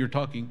there and you're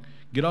talking.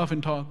 Get off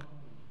and talk.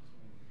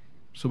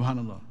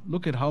 Subhanallah.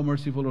 Look at how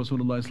merciful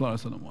Rasulullah Sallallahu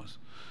Alaihi Wasallam was.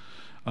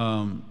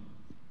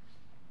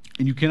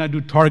 And you cannot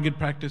do target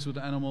practice with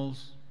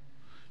animals.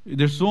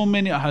 There's so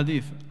many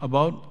ahadith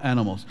about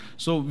animals.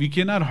 So we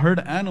cannot hurt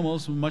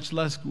animals, much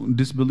less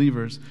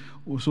disbelievers.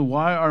 So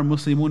why are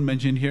Muslimun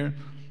mentioned here?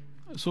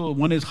 So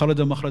one is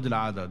kharaja makhraj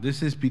al-aada.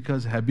 This is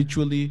because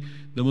habitually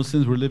the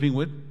Muslims were living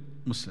with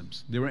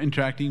Muslims. They were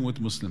interacting with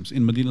Muslims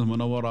in Madinah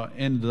al-Munawwara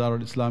and Dar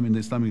al-Islam, in the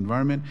Islamic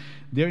environment.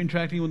 They're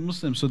interacting with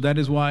Muslims. So that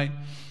is why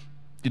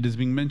it is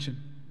being mentioned.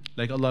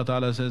 Like Allah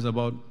Ta'ala says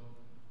about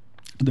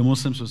the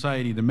Muslim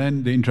society, the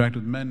men, they interact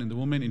with men, and the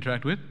women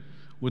interact with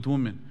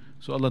women.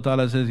 So Allah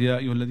Ta'ala says, Ya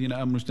ayyuhalladhina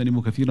amanu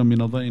ijtanibu kathiran min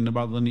adh-dhanni inna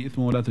ba'da adh-dhanni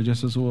ithmun wa la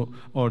tajassasu.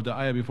 Or the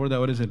ayah before that,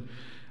 what is it?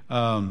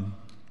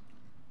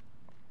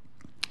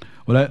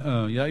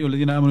 يا أيها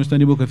الذين آمنوا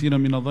اجتنبوا كثيرا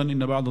من الظن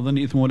إن بعض الظن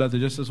إثم ولا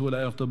تجسسوا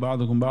ولا يغتب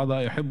بعضكم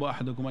بعضا يحب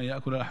أحدكم أن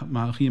يأكل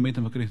مع أخيه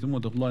ميتا فكرهتموه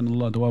واتقوا الله إن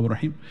الله تواب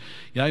رحيم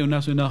يا أيها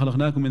الناس إنا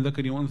خلقناكم من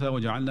ذكر وأنثى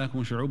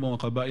وجعلناكم شعوبا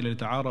وقبائل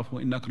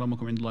لتعارفوا إن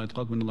أكرمكم عند الله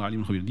أتقاكم إن الله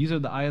عليم خبير. These are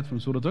the ayat from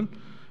Surah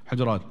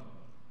Al-Hujurat.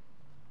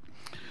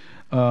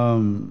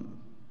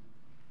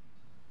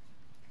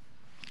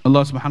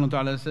 Allah subhanahu wa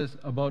ta'ala says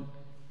about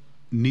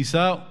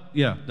Nisa,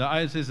 the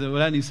ayat says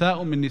وَلَا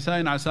نِسَاءٌ مِّن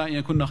نِسَاءٍ عَسَىٰ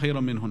أَن يَكُنَّ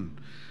خَيْرًا مِّنْهُنَّ.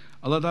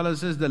 Allah Ta'ala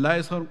says that لَا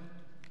يَسْخَرْ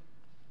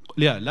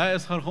Yeah, لا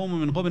يسخر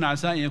قوم من قوم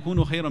عسى أن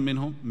يكونوا خيرا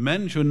منهم.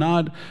 Men should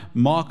not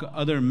mock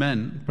other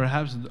men.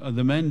 Perhaps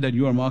the men that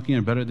you are mocking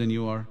are better than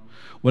you are.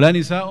 ولا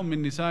نساء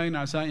من نساء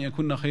عسى أن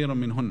يكون خيرا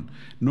منهن.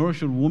 Nor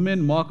should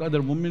women mock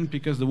other women,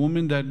 because the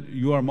women that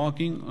you are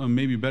mocking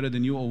may be better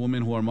than you, or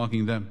women who are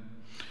mocking them.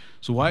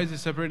 So why is it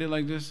separated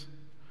like this?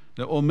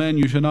 That, oh men,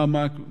 you should not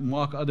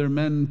mock other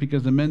men,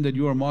 because the men that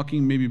you are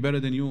mocking may be better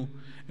than you.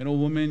 And oh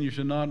women, you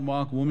should not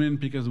mock women,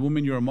 because the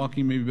women you are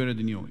mocking may be better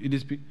than you.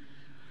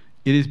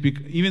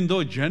 Even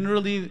though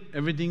generally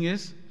everything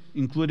is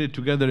included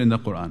together in the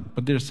Quran,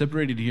 but they're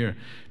separated here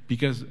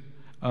because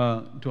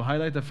to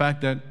highlight the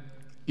fact that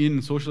in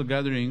social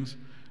gatherings,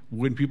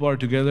 when people are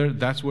together,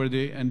 that's where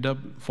they end up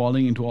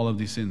falling into all of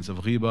these sins of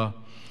ghibah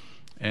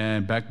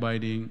and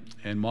backbiting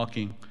and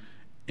mocking.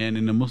 And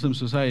in a Muslim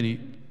society,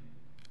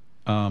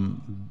 it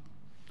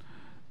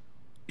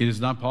is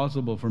not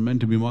possible for men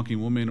to be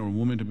mocking women or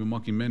women to be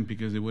mocking men,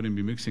 because they wouldn't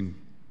be mixing.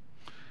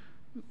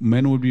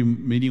 Men would be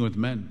meeting with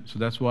men, so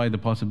that's why the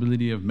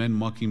possibility of men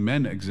mocking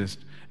men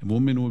exists. And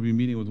women would be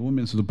meeting with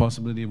women, so the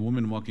possibility of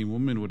women mocking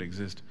women would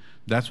exist.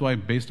 That's why,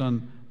 based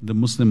on the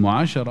Muslim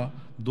mu'ashara,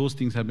 those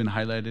things have been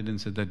highlighted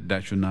and said that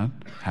that should not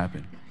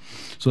happen.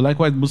 So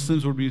likewise,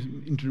 Muslims would be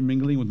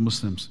intermingling with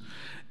Muslims.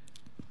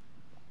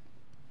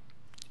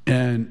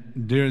 And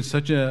there is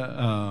such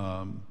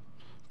a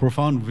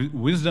profound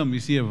wisdom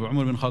we see of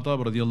Umar bin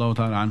Khattab radiallahu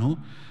ta'ala anhu,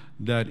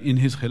 that in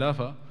his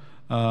khilafah,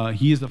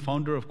 he is the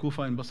founder of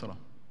Kufa and Basra,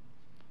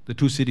 the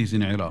two cities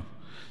in Iraq.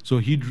 So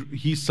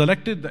he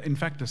selected, in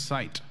fact, the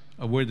site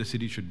of where the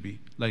city should be.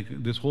 Like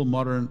this whole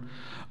modern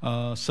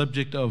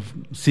subject of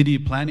city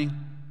planning.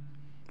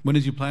 When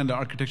is you plan the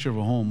architecture of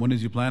a home? When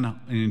is you plan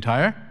an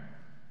entire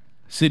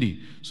city?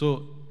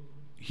 So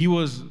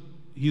he's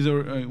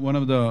one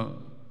of the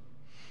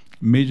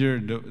major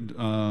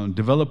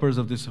developers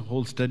of this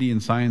whole study in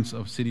science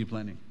of city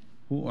planning.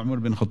 Umar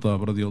bin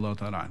Khattab radiallahu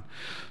ta'ala an.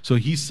 So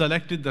he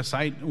selected the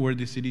site where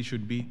the city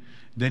should be.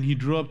 Then he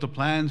drew up the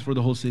plans for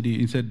the whole city.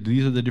 He said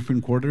these are the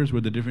different quarters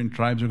where the different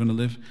tribes are going to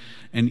live,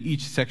 and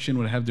each section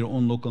would have their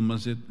own local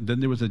masjid. Then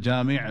there was a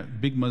jami', a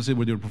big masjid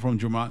where they would perform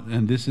Jum'ah,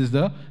 and this is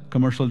the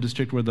commercial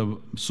district where the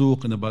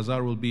souk and the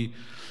bazaar will be.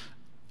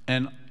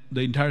 And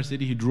the entire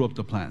city, he drew up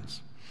the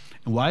plans.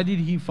 And why did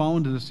he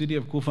found the city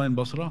of Kufa and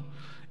Basra?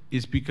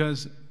 Is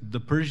because the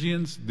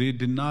Persians, they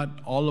did not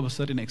all of a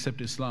sudden accept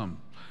Islam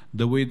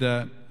the way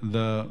that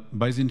the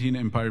Byzantine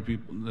Empire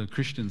people, the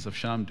Christians of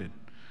Sham did.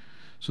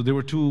 So there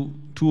were two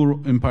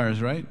empires,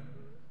 right?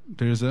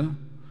 There's the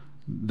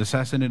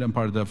Sassanid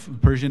Empire, the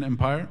Persian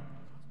Empire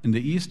in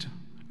the east,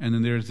 and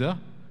then there's the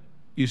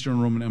Eastern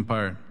Roman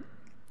Empire.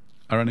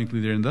 Ironically,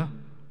 they're in the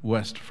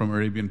west from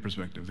Arabian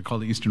perspective. They call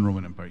it the Eastern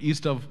Roman Empire,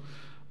 east of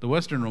the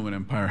Western Roman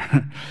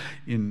Empire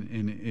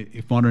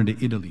in modern day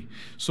Italy.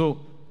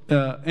 So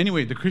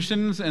anyway, the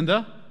Christians and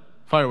the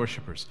fire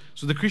worshippers.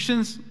 So the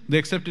Christians, they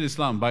accepted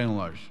Islam by and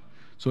large.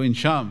 So in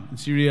Sham, in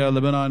Syria,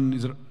 Lebanon,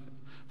 Israel,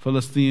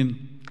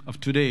 Palestine of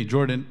today,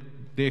 Jordan,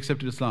 they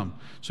accepted Islam.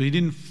 So he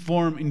didn't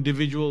form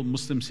individual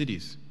Muslim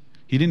cities.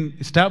 He didn't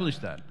establish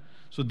that.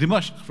 So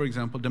Dimashq, for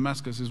example,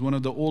 Damascus is one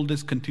of the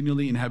oldest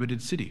continually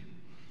inhabited city.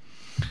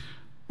 It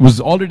was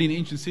already an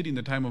ancient city in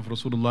the time of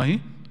Rasulullah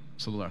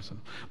sallallahu alaihi wasallam.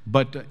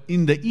 But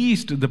in the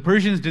east, the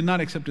Persians did not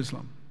accept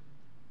Islam.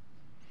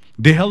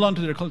 They held on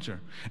to their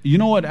culture. You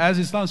know what? As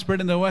Islam spread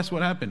in the West,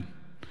 what happened?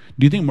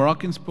 Do you think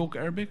Moroccans spoke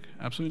Arabic?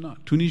 Absolutely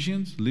not.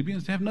 Tunisians,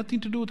 Libyans, they have nothing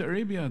to do with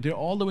Arabia. They're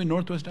all the way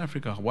northwest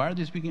Africa. Why are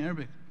they speaking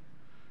Arabic?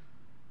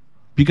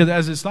 Because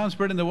as Islam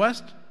spread in the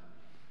West,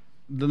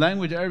 the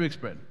language Arabic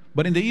spread.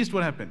 But in the East,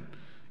 what happened?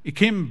 It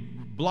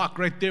came blocked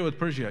right there with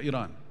Persia,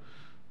 Iran.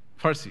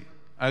 Farsi.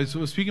 I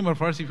was speaking about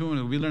Farsi a few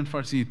minutes ago. We learned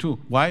Farsi too.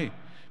 Why?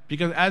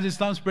 Because as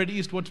Islam spread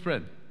east, what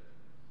spread?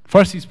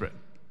 Farsi spread.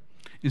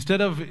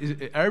 Instead of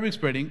Arabic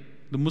spreading,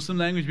 the Muslim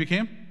language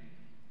became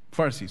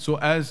Farsi. So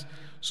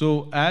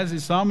as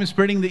Islam is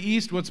spreading the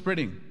east, what's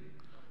spreading?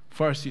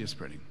 Farsi is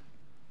spreading.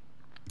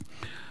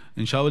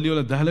 And Shah Wali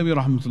al-Dahlawi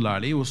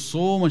rahmatullah alayhi was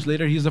so much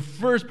later, he is the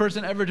first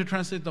person ever to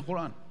translate the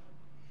Quran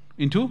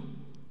into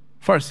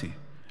Farsi.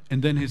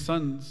 And then his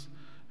sons,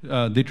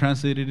 they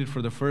translated it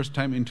for the first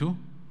time into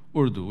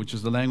Urdu, which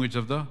is the language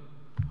of the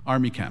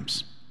army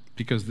camps.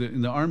 Because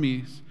in the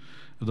armies,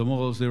 the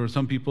Mughals, there were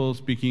some people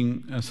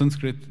speaking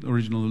Sanskrit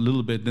original a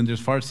little bit, then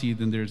there's Farsi,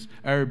 then there's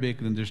Arabic,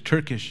 then there's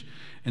Turkish,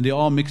 and they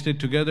all mixed it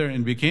together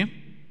and became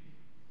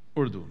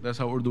Urdu. That's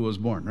how Urdu was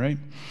born, right?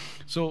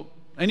 So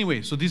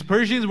anyway, so these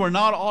Persians were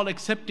not all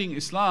accepting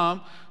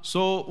Islam,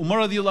 so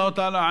Umar radiallahu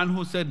ta'ala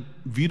anhu said,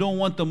 we don't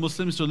want the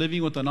Muslims to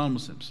living with the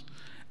non-Muslims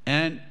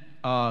and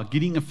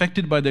getting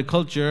affected by their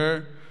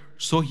culture.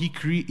 So he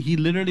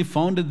literally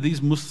founded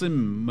these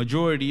Muslim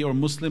majority or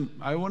Muslim,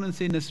 I wouldn't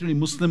say necessarily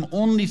Muslim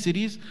only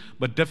cities,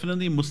 but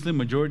definitely Muslim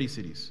majority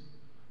cities.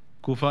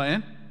 Kufa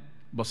and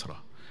Basra.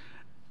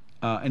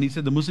 And he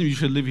said, the Muslims, you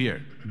should live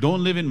here.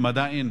 Don't live in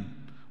Madain,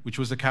 which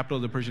was the capital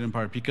of the Persian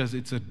Empire, because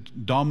it's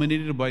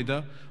dominated by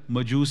the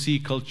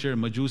Majusi culture,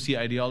 Majusi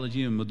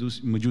ideology, and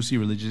Majusi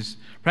religious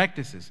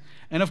practices.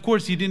 And of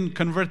course, he didn't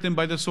convert them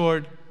by the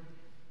sword.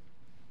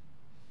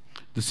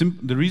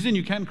 The reason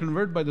you can't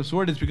convert by the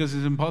sword is because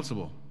it's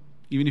impossible,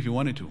 even if you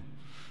wanted to.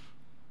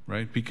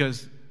 Right?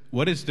 Because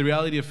what is the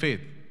reality of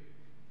faith?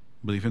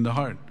 Belief in the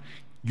heart.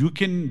 You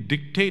can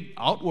dictate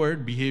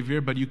outward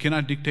behavior, but you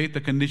cannot dictate the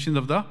conditions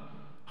of the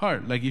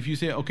heart. Like if you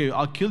say, okay,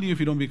 I'll kill you if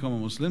you don't become a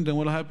Muslim, then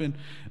what will happen?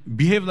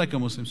 Behave like a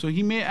Muslim. So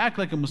he may act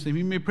like a Muslim,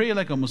 he may pray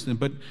like a Muslim,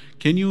 but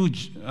can you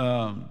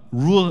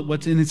rule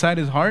what's inside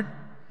his heart?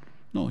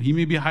 No, he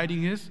may be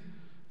hiding his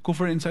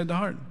kufr inside the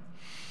heart.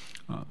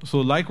 So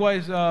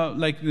likewise,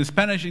 like the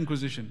Spanish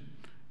Inquisition,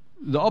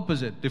 the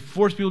opposite. They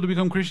forced people to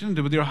become Christians,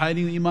 but they're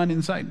hiding the iman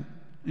inside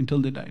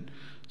until they died.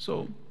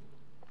 So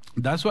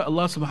that's why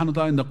Allah subhanahu wa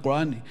ta'ala in the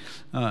Quran,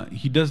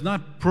 He does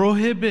not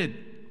prohibit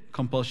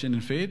compulsion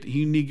in faith.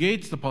 He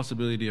negates the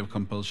possibility of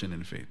compulsion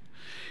in faith.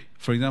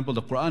 For example,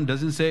 the Quran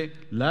doesn't say,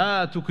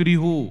 La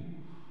tukrihu,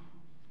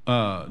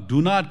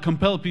 do not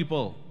compel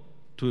people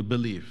to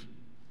believe.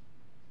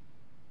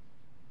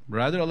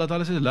 Rather, Allah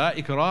Ta'ala says, La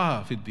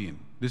ikraha fid deen.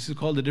 This is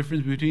called the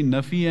difference between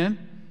nafi and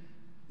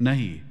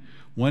nahi.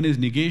 One is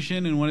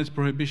negation and one is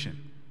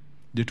prohibition.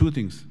 There are two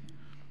things.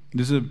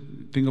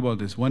 Think about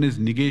this. One is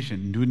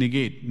negation, to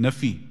negate,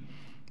 nafi.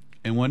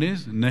 And one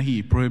is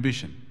nahi,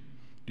 prohibition.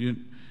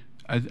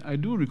 I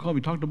do recall we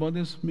talked about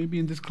this maybe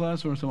in this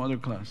class or some other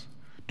class.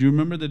 Do you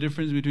remember the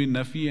difference between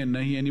nafi and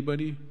nahi?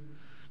 Anybody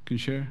can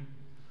share?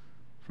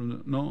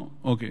 No?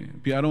 Okay.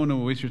 I don't want to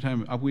waste your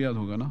time. Aapko yaad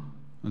hoga na?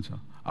 Achha.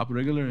 Aap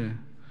regular hai?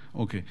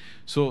 Okay.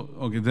 So,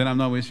 then I'm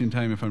not wasting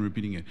time if I'm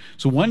repeating it.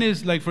 So one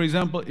is like, for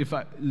example,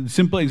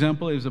 simple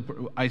example is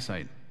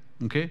eyesight.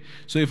 Okay?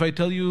 So if I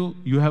tell you,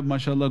 you have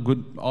mashallah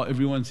good,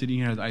 everyone sitting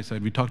here has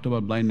eyesight. We talked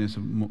about blindness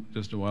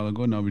just a while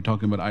ago, now we're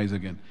talking about eyes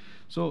again.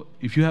 So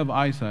if you have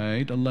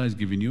eyesight, Allah has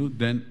given you,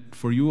 then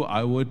for you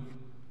I would,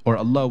 or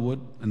Allah would,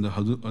 and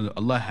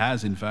Allah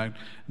has in fact,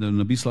 the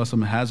Nabi Sallallahu Alaihi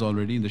Wasallam has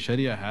already, the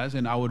Sharia has,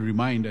 and I would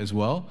remind as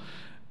well,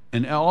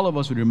 and all of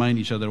us would remind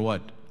each other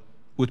what?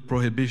 With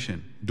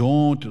prohibition.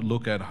 Don't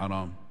look at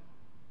haram.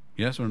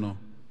 Yes or no?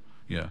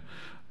 Yeah.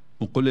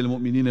 وَقُلْ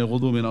لِلْمُؤْمِنِينَ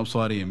يَغُضُّوا مِنْ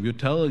أَبْصَارِهِمْ.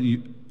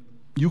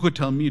 You could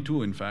tell me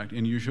too, in fact,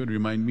 and you should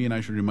remind me and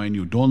I should remind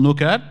you. Don't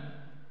look at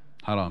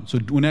haram. So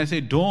when I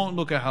say don't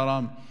look at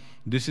haram,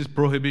 this is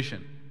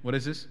prohibition. What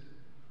is this?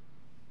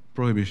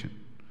 Prohibition.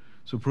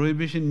 So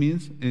prohibition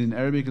means, in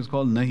Arabic it's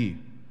called nahi.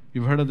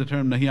 You've heard of the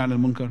term nahi anil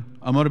munkar.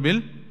 Amar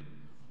bil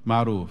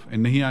ma'ruf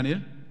and nahi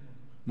anil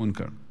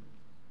munkar.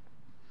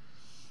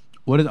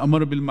 What does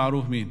amar bil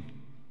ma'ruf mean?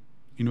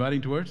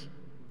 Inviting towards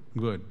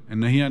good.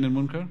 And nahi anil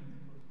munkar?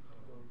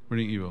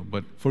 Forbidding evil.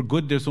 But for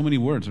good there's so many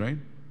words, right?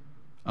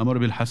 Amar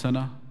bil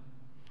hasana.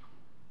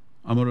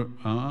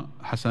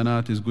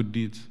 Hasanat is good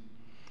deeds.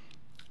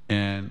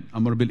 And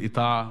amar bil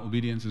ita'a,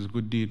 obedience is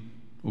good deed.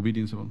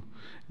 Obedience of Allah.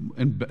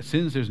 And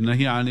since there's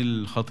nahi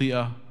anil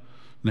khati'ah,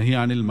 nahi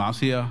anil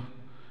ma'siyah,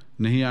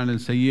 nahi anil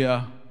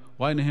sayyah,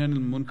 why nahi anil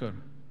munkar?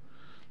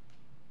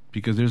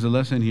 Because there's a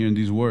lesson here in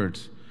these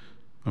words.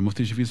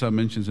 Mufti Shafi Sahib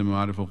mentions in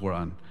Ma'arif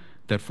al-Quran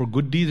that for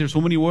good deeds there's so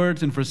many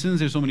words and for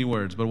sins there's so many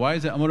words. But why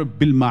is it amar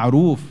bil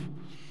ma'ruf?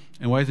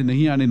 And why is it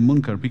nahi anil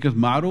munkar? Because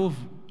ma'ruf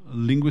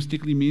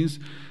linguistically means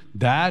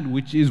that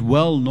which is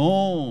well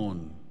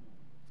known.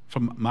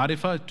 From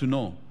ma'rifah to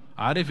know.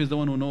 Arif is the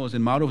one who knows,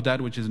 and ma'ruf that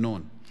which is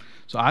known.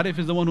 So arif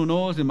is the one who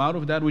knows, and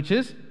ma'ruf that which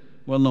is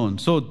well known.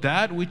 So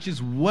that which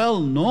is well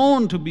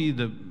known to be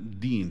the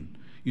deen,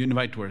 you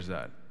invite towards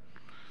that.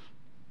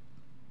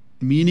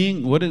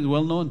 Meaning, what is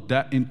well known?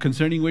 That in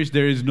concerning which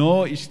there is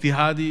no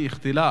ijtihadi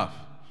ikhtilaf.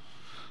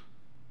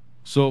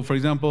 So, for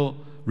example,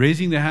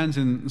 raising the hands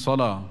in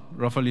salah,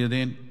 rafal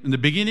yadain, in the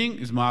beginning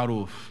is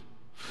ma'ruf.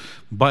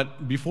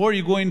 But before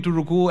you go into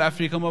ruku,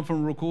 after you come up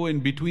from ruku,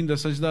 in between the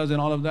sajdas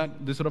and all of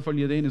that, this rafal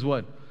yadain is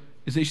what?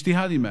 It's an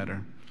ijtihadi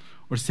matter.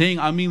 Or saying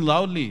ameen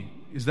loudly,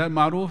 is that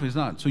ma'ruf? Is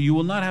not. So you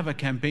will not have a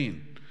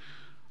campaign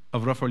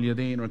of rafal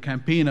yadain or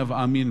campaign of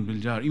ameen bil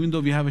jar. Even though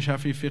we have a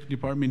Shafi fiqh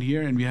department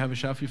here and we have a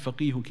Shafi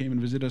faqih who came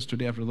and visited us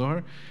today after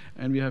dhuhr,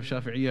 and we have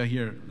Shafi'iyah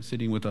here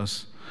sitting with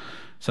us,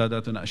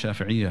 Sadatuna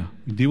Shafi'iyah.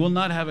 They will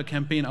not have a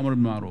campaign amr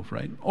bil ma'ruf,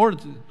 right? Or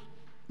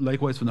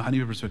likewise from the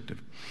Hanafi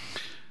perspective.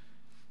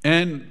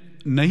 And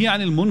nahi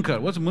anil munkar.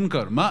 What's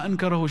munkar? Ma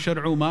ankarahu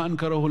shar'u, ma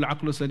ankarahu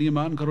al-aqlu salim,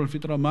 ma ankarahu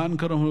al-fitra, ma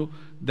ankarahu,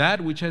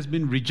 that which has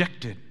been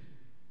rejected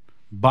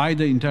by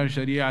the entire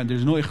Sharia, and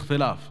there's no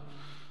ikhtilaf.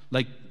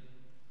 Like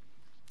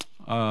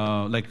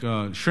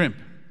shrimp.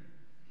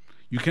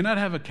 You cannot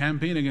have a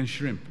campaign against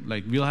shrimp.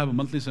 Like we'll have a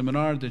monthly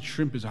seminar that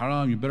shrimp is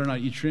haram, you better not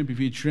eat shrimp. If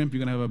you eat shrimp, you're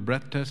going to have a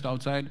breath test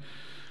outside,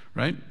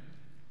 right?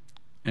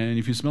 And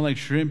if you smell like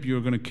shrimp,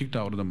 you're going to kicked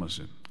out of the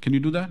masjid. Can you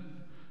do that?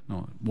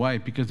 No. Why?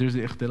 Because there's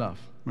the ikhtilaf.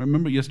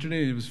 Remember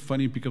yesterday, it was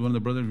funny because one of the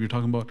brothers, we were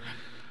talking about,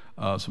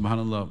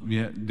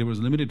 subhanAllah, there was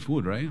limited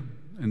food, right?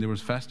 And there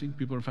was fasting,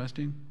 people were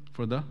fasting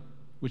for the,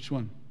 which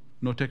one?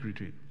 No tech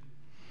retreat.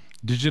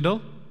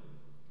 Digital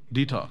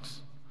detox.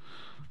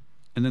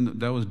 And then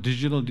that was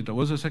digital detox. What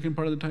was the second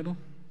part of the title?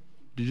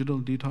 Digital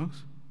detox?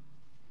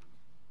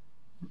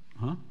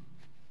 Huh?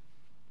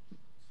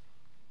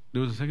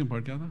 There was a second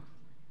part, That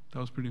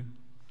was pretty.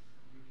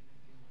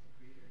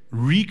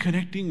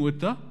 Reconnecting with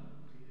the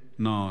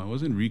No, it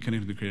wasn't reconnect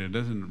with the Creator.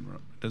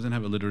 It doesn't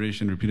have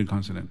alliteration, repeated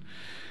consonant.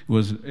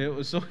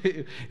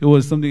 It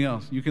was something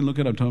else. You can look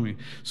it up, tell me.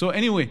 So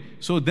anyway,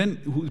 so then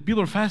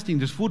people are fasting,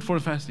 there's food for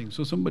fasting.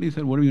 So somebody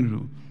said, what are we going to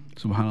do?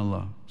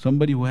 Subhanallah.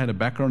 Somebody who had a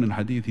background in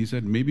hadith, he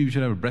said, maybe we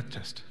should have a breath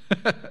test.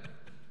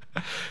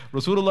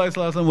 Rasulullah sallallahu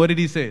alaihi wasallam, what did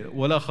he say?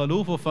 وَلَا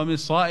خَلُوفُ فَمِ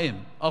الصَّائِمِ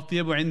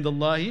أَطْيَبُ عِنْدَ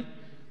اللَّهِ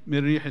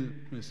مِنْ رِيحِ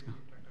الْمِسْكِ.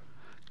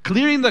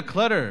 Clearing the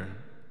clutter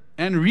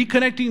and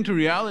reconnecting to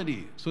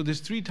reality. So there's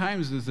 3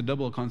 times there's a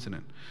double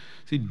consonant.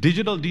 See,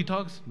 digital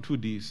detox, 2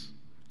 Ds.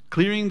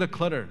 Clearing the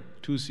clutter,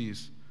 2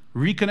 Cs.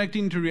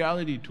 Reconnecting to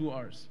reality, 2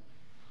 Rs.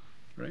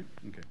 Right?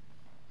 Okay.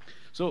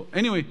 So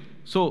anyway,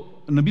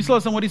 so Nabi Sallallahu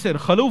Alaihi Wasallam, what he said,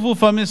 Khalufu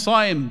fami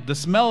sa'im, the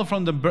smell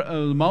from the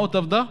mouth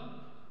of the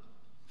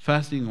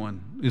fasting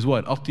one is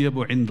what?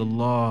 Atyabu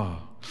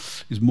indallah,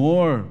 is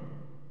more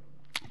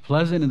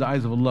pleasant in the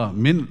eyes of Allah.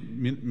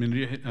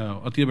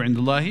 Atyabu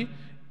indallahi,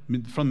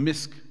 from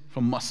misk,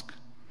 from musk.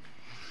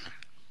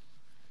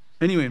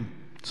 Anyway,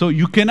 so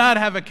you cannot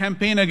have a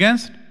campaign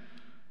against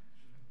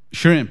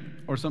shrimp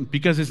or something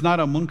because it's not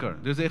a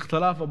munkar. There's an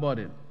ikhtilaf about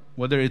it,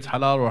 whether it's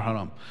halal or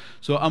haram.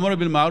 So amr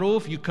bil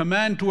ma'roof, you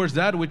command towards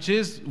that which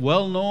is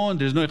well known,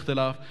 there's no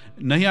ikhtilaf.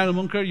 Nahi al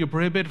munkar, you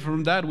prohibit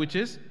from that which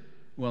is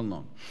well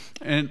known.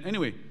 And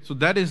anyway, so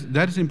that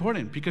is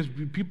important because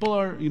people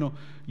are,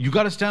 you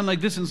got to stand like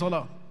this in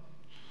salah.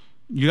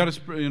 You got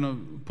to,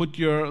 put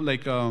your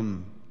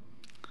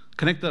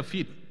connect the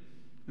feet.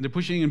 And they're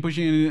pushing and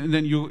pushing, and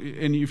then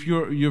if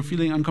you're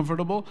feeling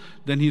uncomfortable,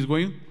 then he's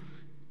going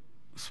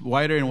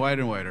wider and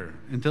wider and wider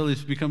until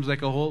it becomes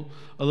like a whole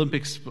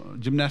Olympics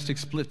gymnastic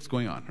splits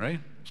going on, right?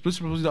 Splits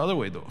supposed the other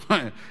way though.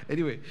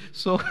 Anyway,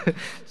 so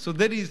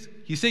then he's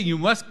saying you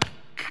must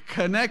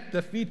connect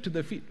the feet to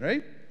the feet,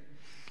 right?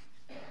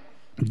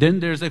 Then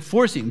there's like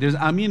forcing. There's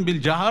Amin bil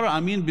Jahar,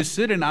 Amin bil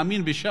Sir, and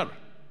Amin bil Shar.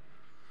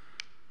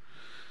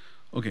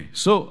 Okay,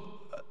 so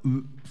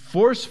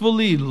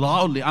forcefully,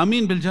 loudly.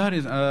 Amin bil Jahar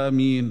is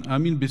Amin.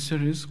 Amin bil Sir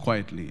is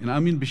quietly. And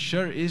Amin bil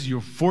Shar is you're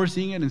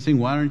forcing it and saying,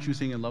 why aren't you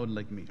saying it loud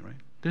like me, right?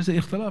 There's an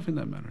ikhtilaf in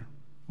that matter.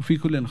 وَفِي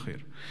كُلٍّ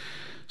خَيْرٍ.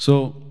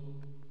 So,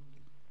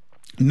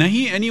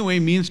 Nahi anyway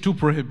means to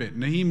prohibit.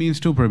 Nahi means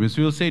to prohibit.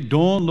 So you'll say,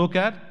 don't look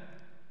at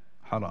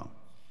haram.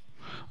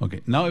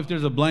 Okay, now if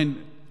there's a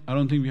blind, I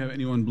don't think we have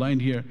anyone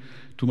blind here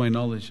to my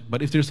knowledge,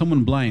 but if there's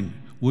someone blind,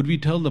 would we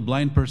tell the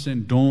blind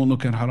person, don't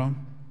look at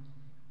haram?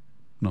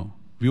 No.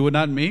 We would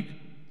not make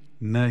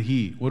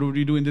nahi. What would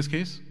we do in this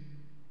case?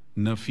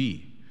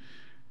 Nafi.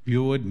 We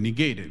would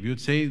negate it. We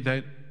would say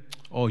that,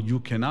 oh,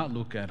 you cannot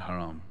look at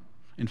haram.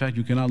 In fact,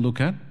 you cannot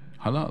look at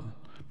halal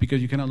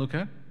because you cannot look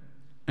at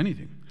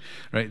anything,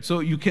 right? So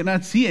you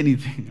cannot see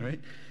anything,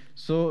 right?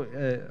 So,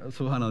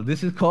 subhanAllah,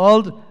 this is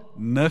called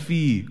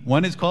nafi.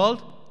 One is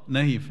called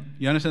nahif.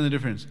 You understand the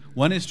difference?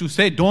 One is to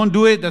say, don't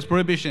do it, that's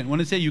prohibition. One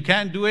is to say, you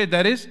can't do it,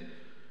 that is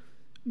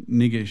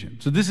negation.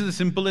 So this is the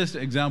simplest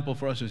example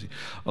for us to see.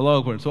 Allahu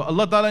Akbar. So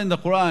Allah Ta'ala in the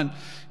Quran,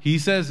 He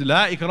says,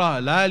 La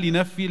ikrah, la li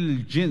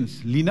nafil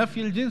jins. Li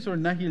nafil jins or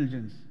nahil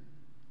jins?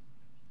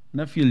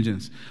 Nafil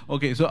jins.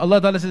 Okay, so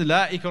Allah Ta'ala says,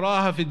 La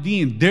ikraha fi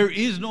deen. There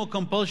is no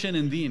compulsion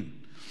in deen.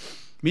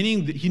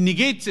 Meaning, He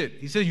negates it.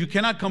 He says, you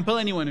cannot compel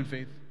anyone in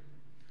faith.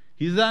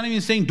 He's not even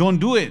saying, don't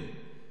do it.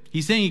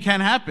 He's saying it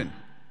can't happen.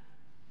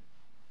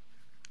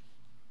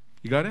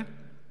 You got it?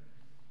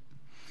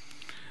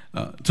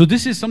 So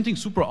this is something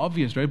super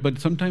obvious, right? But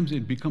sometimes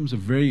it becomes a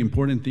very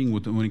important thing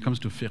when it comes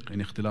to fiqh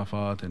and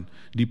ikhtilafat and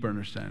deeper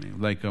understanding.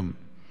 Like Nabi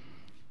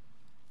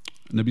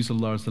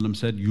Sallallahu Alaihi Wasallam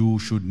said, you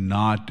should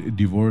not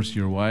divorce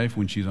your wife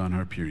when she's on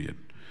her period.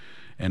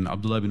 And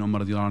Abdullah bin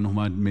Umar radiallahu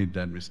anhu made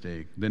that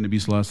mistake. Then Nabi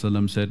Sallallahu Alaihi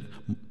Wasallam said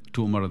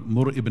to Umar,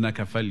 Mur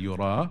ibnaka fal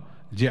yura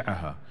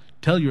ji'aha.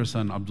 Tell your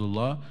son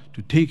Abdullah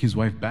to take his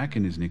wife back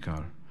in his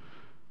nikah.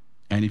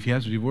 And if he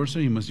has to divorce her,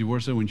 he must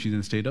divorce her when she's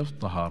in state of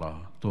tahara,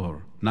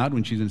 tuhur, not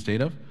when she's in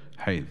state of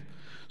hayd.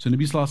 So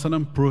Nabi Sallallahu Alaihi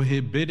Wasallam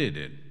prohibited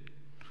it.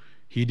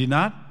 He did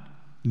not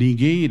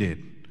negate it.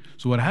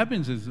 So what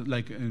happens is,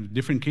 like in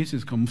different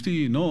cases, come,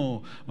 Mufti,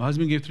 no, my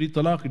husband gave 3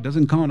 talaq, it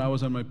doesn't count, I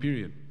was on my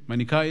period. My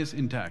nikah is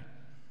intact.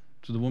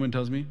 So the woman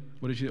tells me,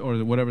 what is she,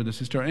 or whatever, the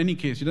sister, or any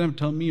case, she doesn't have to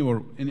tell me,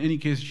 or in any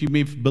case, she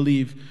may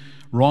believe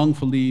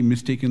wrongfully,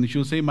 mistakenly,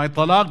 she'll say, my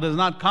talaq does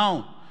not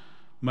count.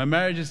 My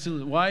marriage is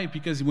still, why?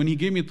 Because when he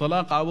gave me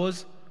talaq, I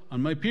was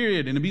on my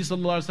period. And Nabi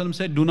Sallallahu Alaihi Wasallam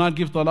said, do not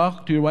give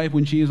talaq to your wife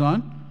when she is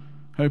on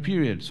her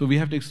period. So we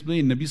have to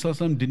explain, Nabi Sallallahu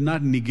Alaihi Wasallam did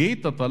not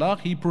negate the talaq,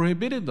 he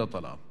prohibited the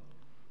talaq.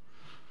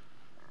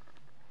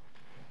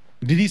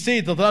 Did he say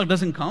the talaq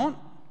doesn't count?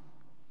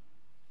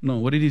 No,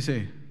 what did he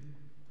say?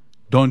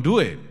 Don't do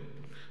it.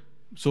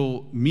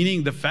 So,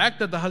 meaning the fact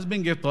that the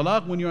husband gave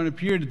talaq when you're on a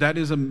period, that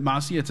is a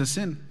ma'asi, it's a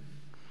sin.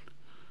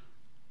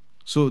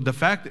 So the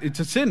fact, it's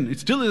a sin. It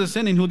still is a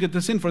sin and he'll get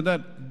the sin for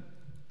that.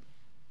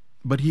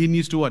 But he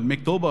needs to what?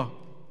 Make tawbah.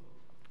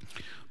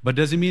 But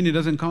does it mean it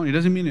doesn't count? It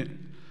doesn't mean it.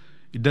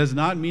 It does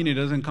not mean it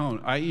doesn't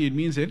count. I.e. it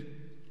means it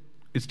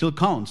still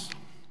counts.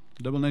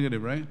 Double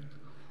negative, right?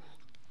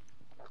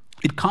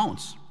 It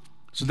counts.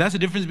 So that's the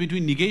difference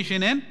between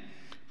negation and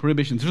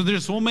prohibition. So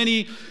there's so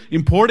many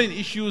important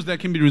issues that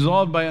can be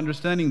resolved by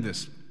understanding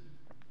this.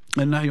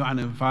 النهي عن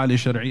أفعال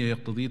شرعية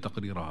يقتضي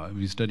تقريرها.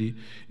 We study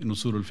in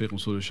usul al-fiqh,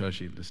 usul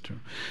al-shashi, this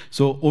term.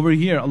 So over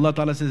here, Allah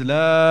Ta'ala says,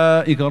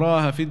 لا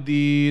إكراه في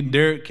الدين.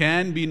 There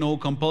can be no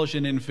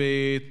compulsion in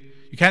faith.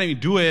 You can't even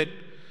do it,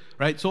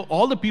 right? So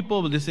all the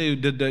people, they say,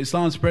 did the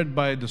Islam spread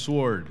by the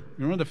sword?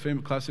 You remember the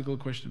famous classical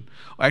question?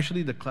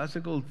 Actually, the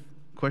classical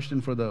question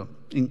for the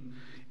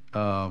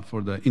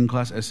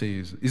in-class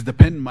essays is the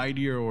pen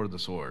mightier or the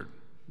sword?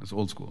 That's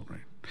old school, right?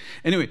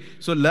 Anyway,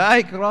 so la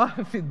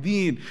ikraha fi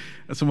din,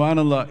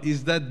 subhanallah,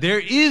 is that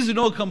there is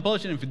no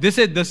compulsion. They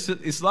said the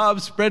Islam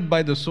spread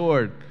by the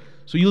sword.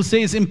 So you'll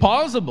say it's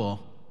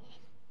impossible.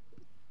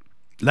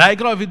 La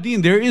ikraha fi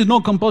din, there is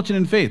no compulsion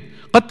in faith.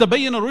 قَدْ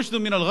تَبَيَّنَ الرُّشْدُ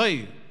مِنَ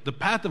الْغَيِّ. The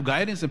path of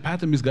guidance, the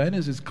path of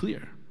misguidance is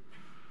clear.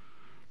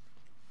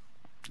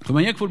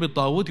 فَمَنْ يَكْفُرْ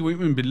بِالطَّاغُوتِ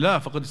وَيُؤْمِنْ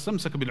بِاللَّهِ فَقَدْ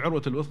اسْتَمْسَكَ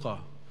بِالْعُرْوَةِ الْوُثْقَى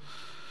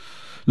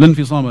لَا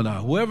انْفِصَامَ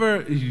لَهَا. Whoever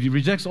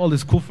rejects all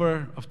this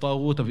kufr of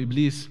Taghut, of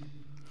Iblis,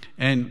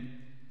 and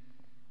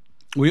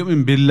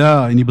وَيُؤْمِن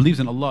بِاللَّهِ, and he believes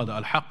in Allah, the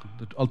Al-Haq,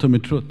 the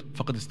ultimate truth,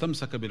 فَقَدْ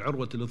اسْتَمْسَكَ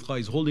بِالْعُرْوَةِ الْوُثْقَى,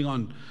 he's holding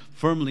on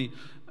firmly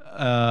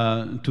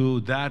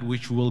to that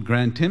which will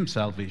grant him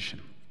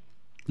salvation.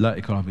 La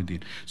ikrah fi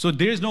din. So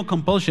there is no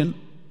compulsion,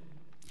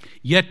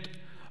 yet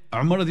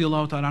Umar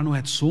radiallahu ta'ala anhu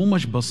had so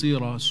much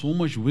basira, so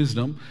much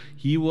wisdom,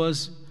 he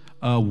was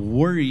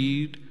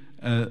worried.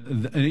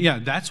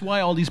 That's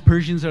why all these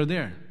Persians are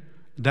there,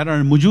 that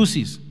are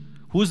Mujusis.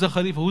 Who's the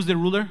Khalifa, who's the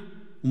ruler?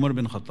 Umar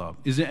bin Khattab.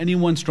 Is there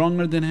anyone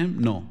stronger than him?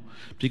 No.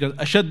 Because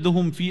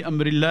أَشَدُّهُمْ فِي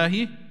أَمْرِ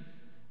اللَّهِ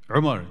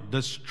Umar.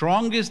 The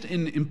strongest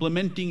in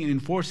implementing and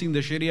enforcing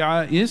the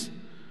Sharia is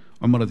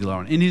Umar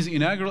radiallahu anhu. In his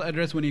inaugural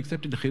address when he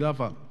accepted the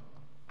Khilafah,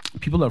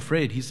 people are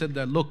afraid. He said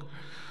that, look,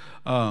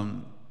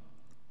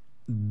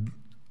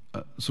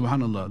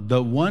 subhanallah,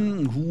 the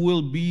one who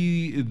will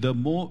be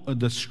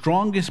the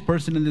strongest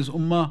person in this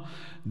ummah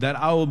that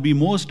I will be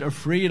most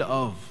afraid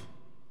of,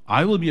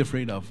 I will be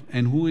afraid of,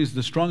 and who is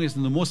the strongest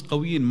and the most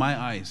qawi in my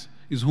eyes,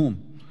 is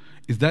whom?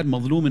 Is that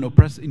mazloom and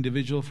oppressed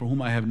individual for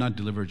whom I have not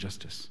delivered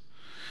justice.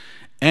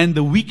 And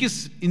the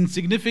weakest,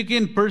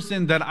 insignificant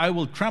person that I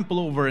will trample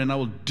over and I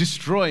will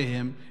destroy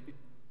him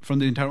from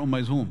the entire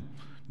ummah is whom?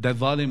 That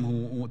zalim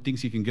who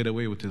thinks he can get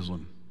away with his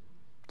zulm.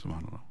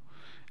 Subhanallah.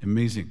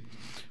 Amazing.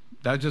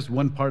 That's just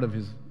one part of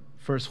his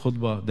first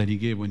khutbah that he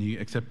gave when he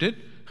accepted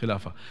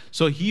Khilafah.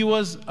 So he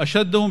was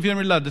ashaddahum fi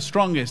amrillah, the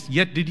strongest.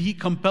 Yet did he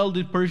compel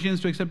the Persians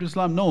to accept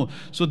Islam? No.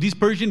 So these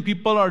Persian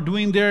people are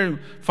doing their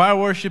fire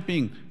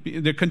worshipping.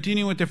 They're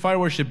continuing with their fire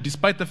worship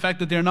despite the fact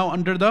that they're now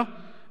under the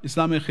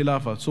Islamic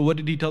Khilafah. So what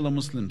did he tell the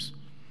Muslims?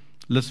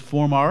 Let's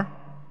form our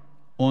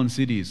own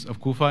cities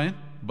of Kufa and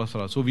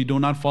Basra, so we do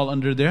not fall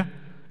under their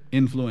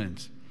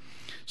influence.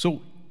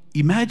 So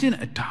imagine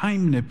a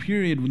time and a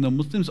period when the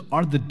Muslims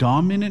are the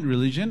dominant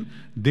religion.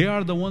 They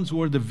are the ones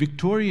who are the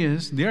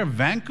victorious. They are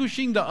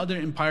vanquishing the other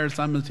empires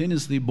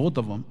simultaneously, both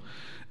of them.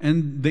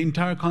 And the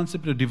entire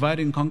concept of divide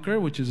and conquer,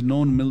 which is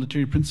known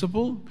military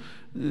principle,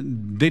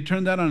 they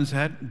turned that on its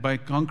head by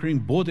conquering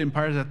both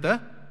empires at the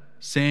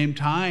same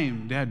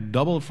time. They had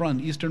double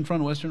front, eastern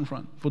front, western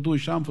front, Futuh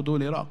Sham,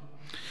 Futuh Iraq,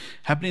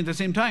 happening at the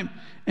same time.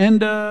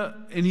 And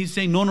he's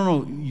saying,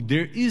 no,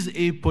 there is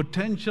a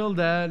potential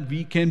that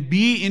we can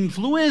be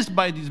influenced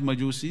by these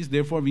Majusis,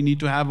 therefore we need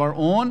to have our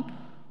own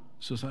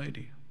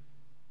society.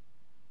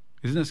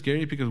 Isn't that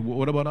scary? Because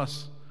what about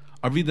us?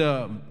 Are we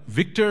the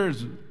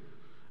victors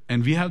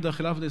and we have the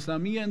Khilafat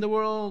Islamiyya in the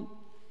world,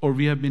 or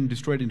we have been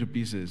destroyed into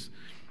pieces?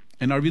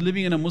 And are we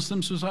living in a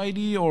Muslim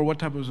society, or what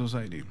type of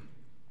society?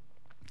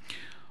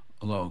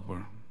 Allahu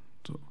Akbar.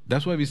 So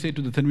that's why we say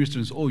to the Tanweer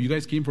students, oh, you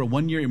guys came for a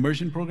 1-year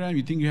immersion program,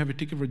 you think you have a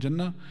ticket for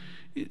Jannah?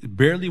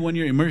 Barely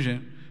 1-year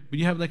immersion, but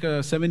you have like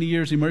a 70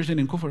 years immersion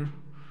in kufr.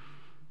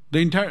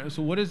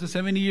 So what is the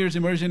 70 years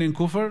immersion in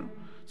kufr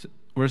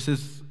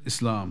versus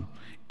Islam?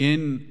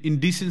 In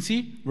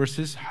indecency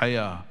versus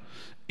haya.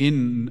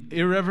 In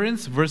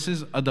irreverence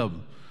versus adab.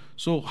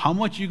 So how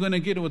much are you going to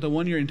get with a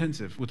 1-year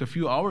intensive? With a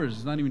few hours,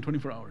 it's not even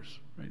 24 hours,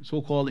 right?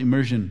 So-called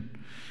immersion.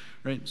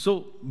 Right?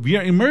 So we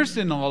are immersed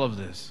in all of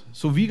this.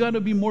 So we got to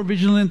be more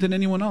vigilant than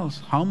anyone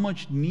else. How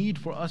much need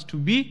for us to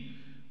be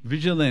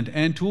vigilant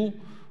and to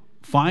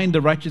find the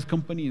righteous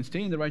company and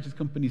stay in the righteous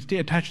company, stay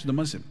attached to the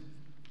masjid.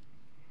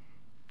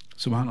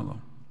 Subhanallah.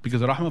 Because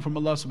the rahmah from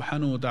Allah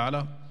subhanahu wa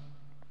ta'ala,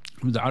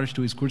 from the arsh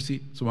to his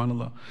kursi,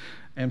 subhanallah,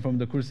 and from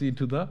the kursi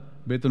to the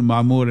Bayt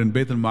al-Ma'mur, and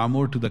Bayt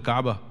al-Ma'mur to the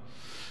Kaaba.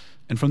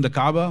 And from the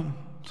Kaaba,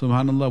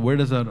 subhanallah, where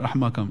does the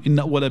rahmah come?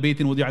 Inna awwala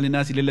baytin wudi'a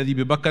lin-nasi lilladhi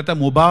bi Bakkata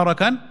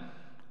mubarakan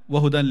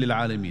وَهُدًى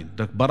لِلْعَالَمِينَ.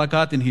 The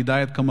barakat and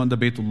hidayat come on the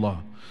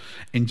Baytullah.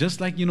 And just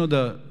like,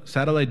 the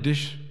satellite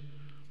dish,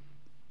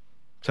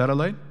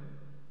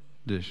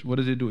 what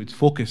does it do? It's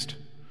focused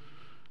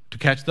to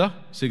catch the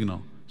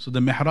signal. So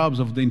the mihrabs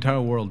of the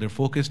entire world, they're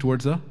focused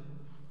towards the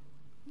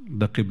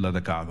Qibla,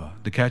 the Kaaba.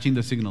 They're catching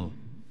the signal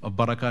of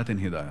barakat and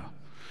hidayah.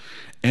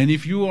 And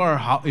if your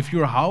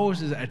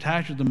house is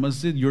attached to the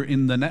masjid, you're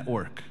in the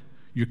network.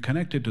 You're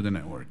connected to the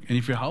network. And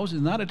if your house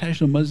is not attached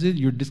to the masjid,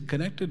 you're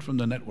disconnected from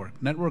the network.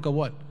 Network of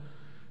what?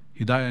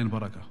 Hidayah and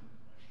barakah.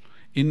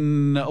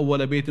 Inna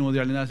awwala baytin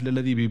wudi'a linnas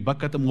lalladhi bi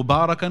Bakkata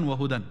mubarakan wa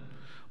hudan.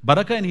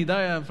 Barakah and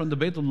hidayah from the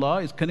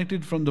Baytullah is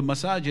connected from the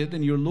masajid,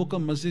 and your local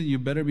masjid, you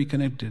better be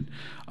connected.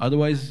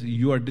 Otherwise,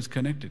 you are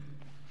disconnected.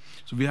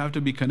 So we have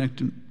to be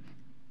connected.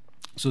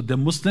 So the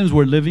Muslims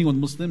were living with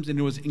Muslims, and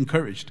it was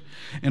encouraged.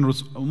 And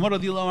Umar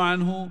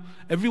radiallahu anhu,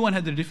 everyone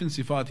had their different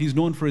sifat. He's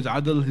known for his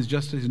adl, his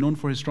justice, he's known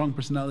for his strong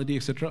personality,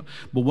 etc.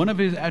 But one of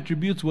his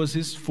attributes was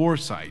his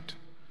foresight.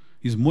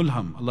 He's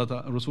mulham.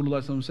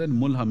 Rasulullah said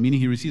mulham, meaning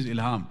he receives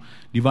ilham,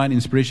 divine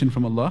inspiration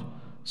from Allah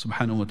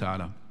subhanahu wa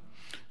ta'ala.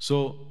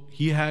 So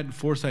he had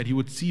foresight. He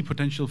would see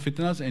potential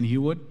fitnas, and he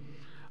would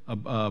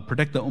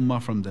protect the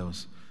ummah from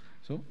those.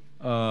 So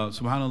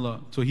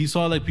subhanallah. So he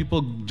saw like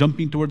people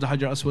jumping towards the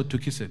Hajar Aswad to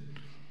kiss it.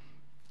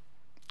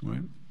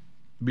 Right?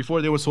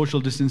 Before there was social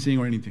distancing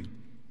or anything.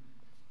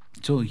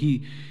 So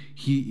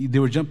they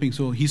were jumping.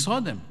 So he saw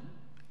them,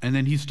 and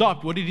then he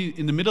stopped. What did he,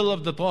 in the middle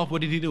of the tawaf,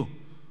 what did he do?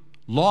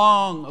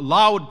 Long,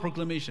 loud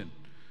proclamation.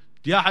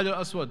 Ya Hajar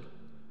Aswad,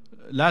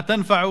 la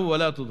tanfa'u wa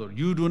la tudur.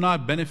 You do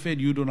not benefit,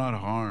 you do not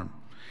harm.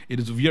 It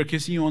is, we are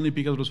kissing you only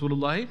because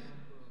Rasulullah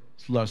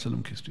sallallahu alaihi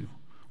wasallam kissed you.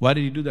 Why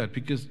did he do that?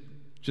 Because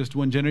just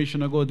one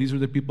generation ago, these were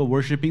the people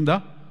worshipping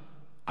the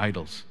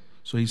idols.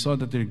 So he saw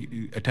that they're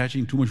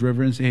attaching too much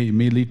reverence. Hey, it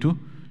may lead to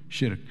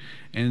shirk.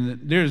 And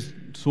there's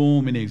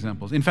so many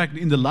examples. In fact,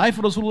 in the life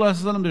of Rasulullah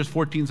sallallahu alaihi wasallam, there's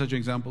 14 such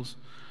examples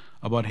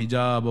about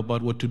hijab,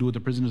 about what to do with the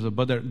prisoners of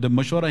Badr. The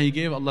mashwara he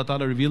gave, Allah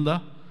Ta'ala revealed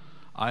the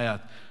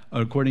ayat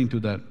according to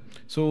that.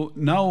 So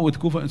now with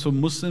Kufa, so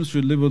Muslims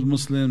should live with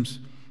Muslims.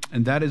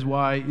 And that is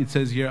why it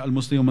says here,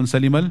 Al-Muslimu man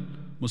salimal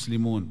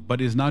Muslimun.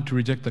 But it is not to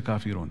reject the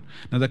kafirun.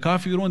 Now the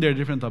kafirun, there are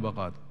different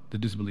tabaqat, the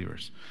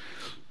disbelievers.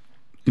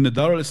 In the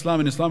Darul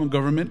Islam, in Islamic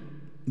government,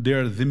 they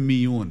are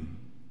dhimmiyun.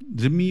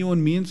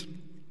 Dhimmiyun means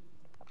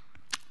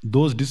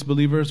those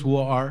disbelievers who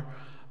are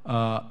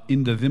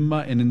in the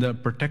dhimma and in the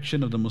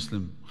protection of the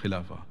Muslim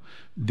khilafah.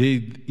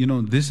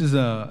 This is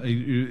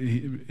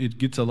it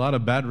gets a lot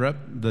of bad rep,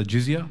 the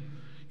jizya.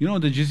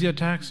 The jizya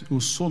tax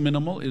was so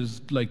minimal, it is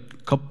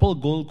like couple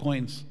gold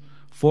coins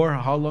for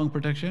how long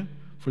protection?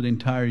 For the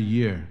entire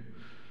year.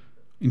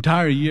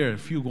 Entire year, a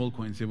few gold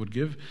coins they would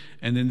give,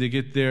 and then they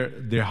get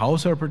their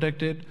house are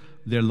protected,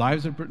 their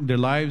lives, their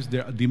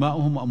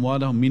dima'uhum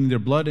amwalahum, meaning their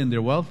blood and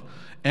their wealth,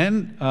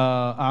 and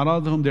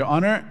a'radhum, their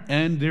honor,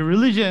 and their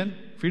religion,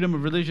 freedom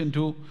of religion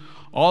too.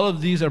 All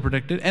of these are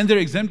protected, and they're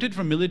exempted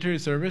from military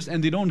service,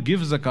 and they don't give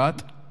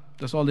zakat.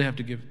 That's all they have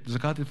to give.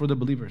 Zakat is for the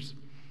believers.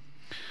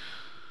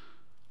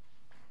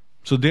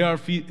 So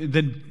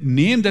the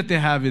name that they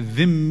have is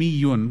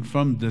dhimmiyun,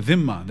 from the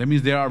dhimma. That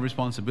means they are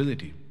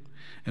responsibility.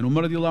 And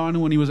Umar radiallahu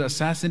anhu, when he was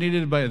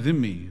assassinated by a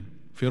dhimmi,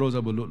 Feroz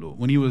Abu Lu'lu,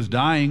 when he was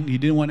dying, he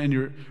didn't want any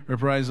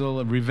reprisal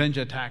or revenge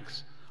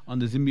attacks on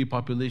the Zimmi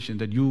population,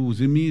 that you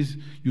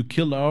Zimmis, you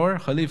killed our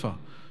Khalifa.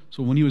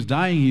 So when he was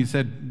dying, he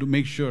said, to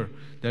make sure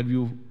that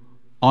you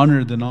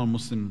honor the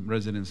non-Muslim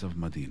residents of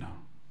Medina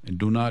and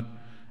do not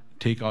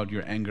take out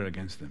your anger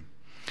against them.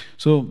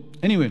 So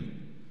anyway,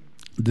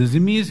 the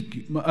Zimmis,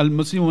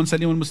 al-Muslimun wa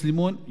salim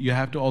al-Muslimun, you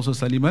have to also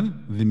salim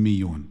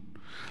al-Dhimmiyun.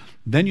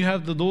 Then you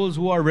have those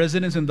who are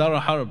residents in Dar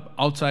al-Harb,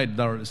 outside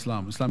Dar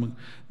al-Islam.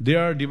 They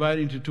are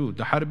divided into two,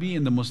 the Harbi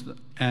and the Muslim,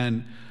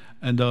 and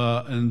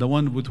the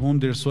one with whom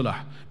there's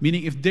sulah.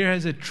 Meaning if there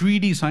is a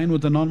treaty signed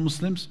with the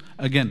non-Muslims,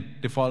 again,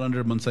 they fall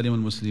under Man Salim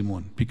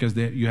al-Muslimun, because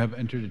you have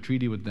entered a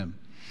treaty with them.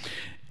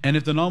 And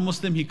if the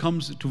non-Muslim, he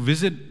comes to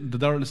visit the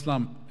Dar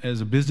al-Islam as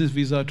a business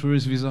visa,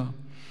 tourist visa,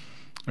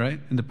 right,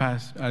 in the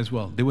past as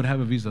well, they would have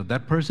a visa.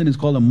 That person is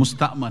called a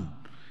Musta'man.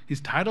 His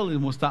title is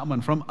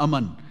Musta'man, from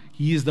Aman.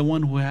 He is the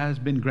one who has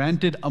been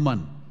granted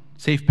Aman,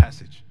 safe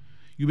passage.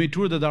 You may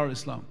tour the Dar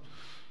al-Islam.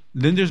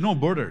 Then there's no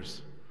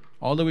borders.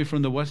 All the way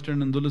from the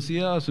western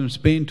Andalusia, from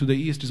Spain to the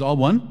east, is all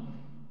one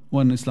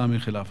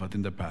Islamic Khilafat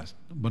in the past.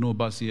 Banu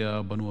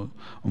Abbasiyya, Banu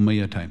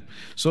Umayyah time.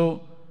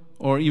 So,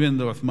 or even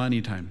the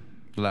Uthmani time,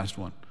 the last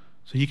one.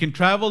 So he can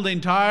travel the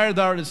entire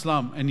Dar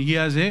al-Islam, and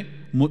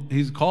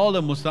he's called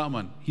a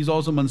Musta'man. He's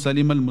also Man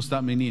Salim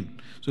al-Musta'minin.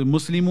 So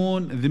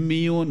Muslimun,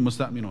 Dhimmiyun,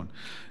 Musta'minun.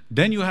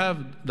 Then you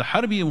have the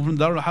Harbi from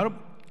Dar al-Harb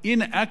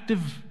in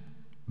active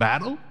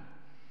battle.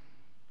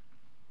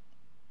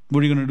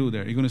 What are you going to do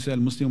there? You're going to say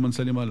al-Muslim man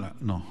salim al?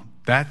 No,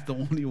 that's the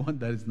only one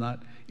that is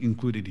not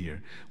included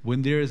here.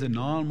 When there is a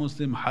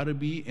non-Muslim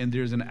Harbi and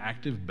there is an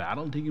active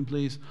battle taking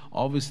place,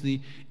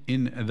 obviously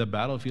in the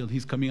battlefield,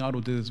 he's coming out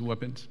with his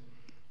weapons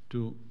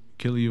to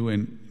kill you,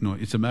 and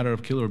it's a matter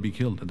of kill or be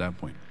killed at that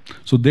point.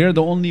 So they're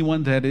the only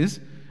one that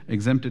is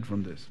exempted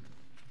from this.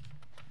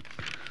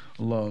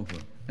 Allahu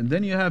Akbar. And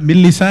then you have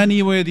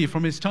millisani wa yadi,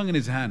 from his tongue and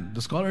his hand.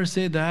 The scholars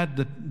say that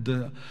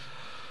the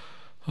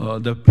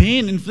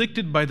pain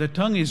inflicted by the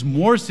tongue is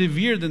more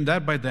severe than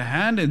that by the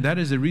hand, and that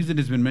is the reason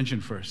it's been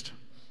mentioned first.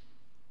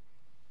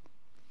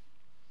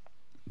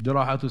 The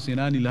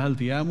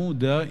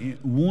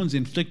wounds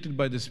inflicted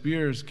by the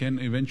spears can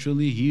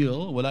eventually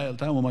heal, and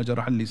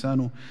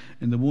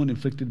the wound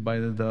inflicted by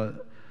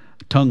the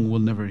tongue will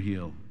never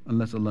heal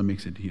unless Allah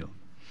makes it heal.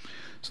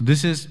 So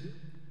this is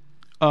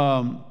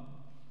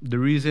the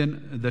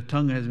reason the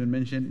tongue has been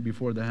mentioned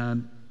before the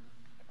hand.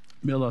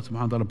 May Allah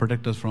subhanahu wa ta'ala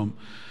protect us from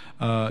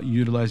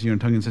utilizing your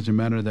tongue in such a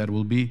manner that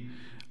will be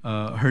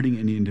hurting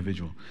any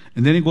individual.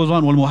 And then it goes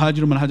on, وَالْمُهَاجِرُ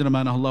مَنْ هَجَرَ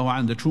مَا نَهَى اللَّهُ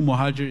عَنْهُ. The true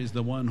muhajir is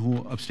the one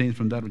who abstains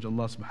from that which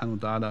Allah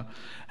subhanahu wa ta'ala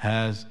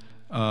has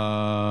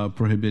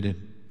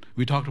prohibited.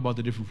 We talked about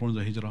the different forms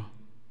of hijrah.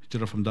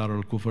 Hijrah from Dar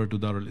al-Kufr to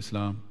Dar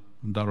al-Islam,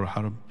 from Dar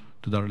al-Harb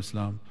to Dar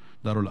al-Islam,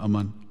 Dar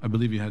al-Aman. I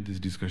believe we had these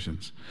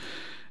discussions.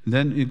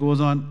 Then it goes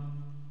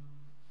on.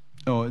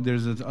 Oh,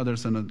 there's this other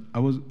sanad.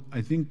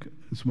 I think,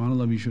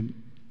 subhanAllah, we should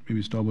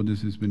maybe stop with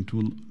this. It's been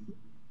too.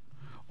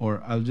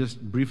 Or I'll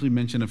just briefly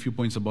mention a few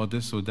points about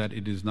this so that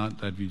it is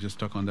not that we just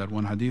stuck on that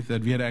one hadith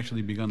that we had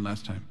actually begun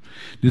last time.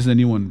 This is a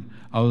new one.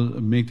 I'll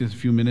make this a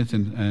few minutes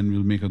and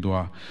we'll make a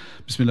dua.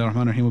 Bismillah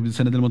ar-Rahman ar-Rahim.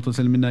 وبالسند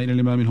المتصل منا إلى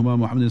الإمام هما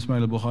محمد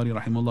إسماعيل البخاري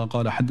رحمه الله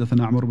قال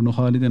حدثنا عمرو بن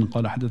خالد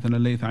قال حدثنا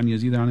الليث عن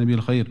يزيد عن أبي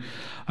الخير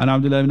عن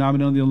عبد الله بن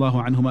عمرو رضي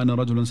الله عنهما أن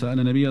رجلا سأل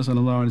النبي صلى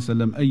الله عليه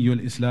وسلم أي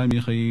الإسلام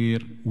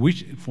خير?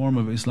 Which form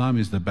of Islam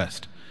is the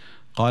best?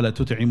 قال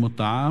تطعم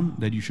الطعام,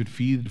 that you should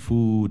feed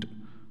food.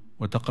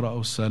 وَتَقْرَأُ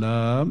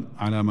السَّلَامِ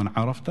عَلَى مَنْ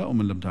عَرَفْتَ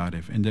وَمَنْ لَمْ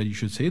تَعْرِفْ, and that you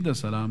should say the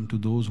salam to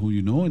those who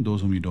you know and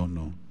those whom you don't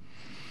know.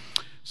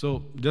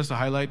 So just a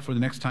highlight for the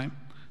next time,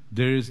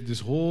 there is this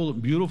whole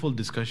beautiful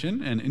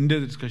discussion, and in the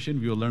discussion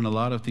we will learn a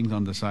lot of things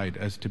on the side,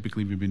 as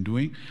typically we've been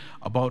doing,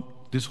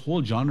 about this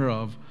whole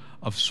genre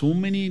of so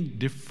many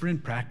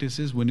different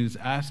practices when it is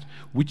asked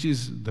which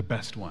is the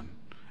best one.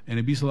 And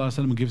Nabi Sallallahu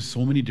Alaihi Wasallam gives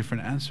so many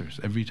different answers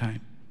every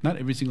time. Not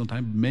every single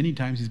time, but many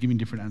times he's giving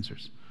different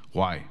answers.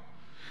 Why?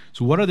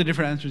 So what are the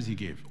different answers he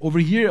gave? Over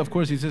here, of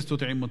course, he says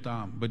تُطْعِمُ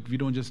الطَّعَامِ, but we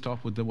don't just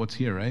stop with what's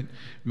here, right?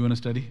 We want to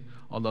study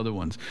all the other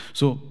ones.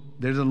 So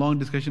there's a long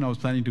discussion I was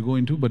planning to go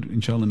into, but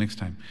inshallah next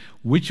time.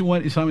 Which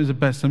one Islam is the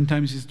best?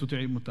 Sometimes he says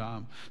تُطْعِمُ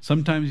الطَّعَامِ.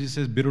 Sometimes he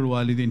says بِرُّ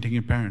الْوَالِدَيْنِ,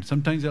 taking parents.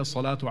 Sometimes he says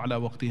الصَّلَاةُ عَلَى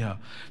وَقْتِهَا.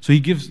 So he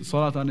gives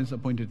salat on its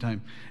appointed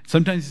time.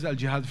 Sometimes he says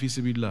al-jihad fi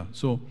sabilillah.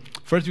 So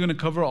first we're going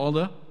to cover all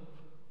the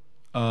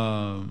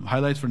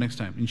highlights for next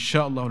time,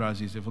 inshallah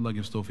al-aziz, if Allah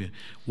gives tawfiq.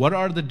 What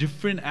are the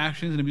different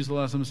actions Nabi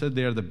Sallallahu Alaihi Wasallam said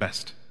they are the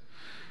best?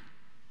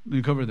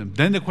 We cover them.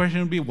 Then the question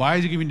will be, why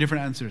is he giving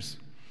different answers?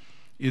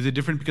 Is it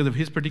different because of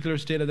his particular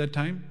state at that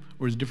time?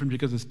 Or is it different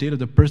because of the state of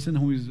the person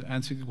who is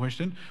answering the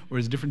question? Or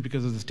is it different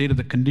because of the state of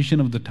the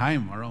condition of the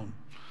time around?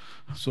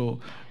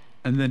 So,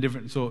 and then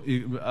different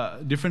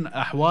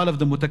ahwal of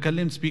the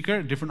mutakallim,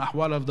 speaker, different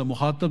ahwal of the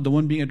mukhatab, the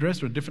one being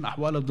addressed, or different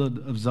ahwal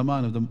of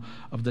zaman,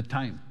 of the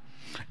time.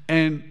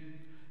 And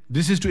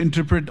this is to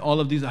interpret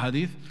all of these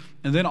hadith.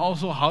 And then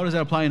also, how does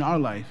that apply in our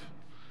life?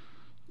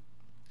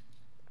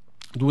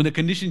 When the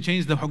condition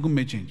changes, the hukum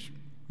may change.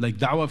 Like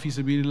da'wah fi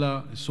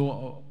sabilillah is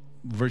so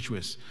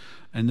virtuous.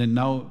 And then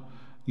now,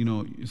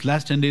 it's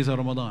last 10 days of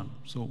Ramadan.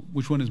 So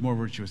which one is more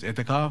virtuous?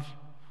 I'tikaf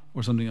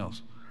or something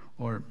else?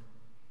 Or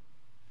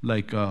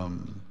like,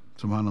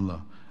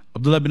 subhanallah.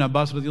 Abdullah bin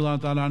Abbas radiallahu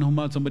ta'ala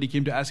anhuma, somebody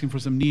came to ask him for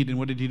some need, and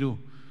what did he do?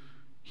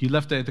 He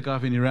left the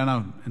i'tikaf and he ran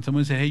out. And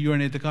someone said, hey, you're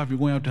in i'tikaf, you're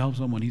going out to help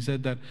someone. He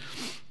said that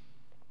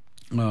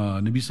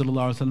Nabi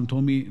Sallallahu Alaihi Wasallam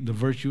told me the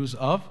virtues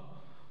of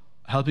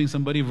helping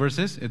somebody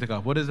versus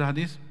i'tikaf. What is the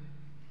hadith?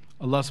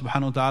 Allah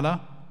subhanahu wa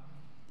ta'ala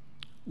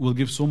will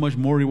give so much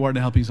more reward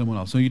than helping someone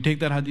else. So you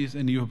take that hadith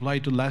and you apply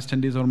it to the last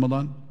 10 days of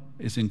Ramadan,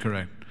 it's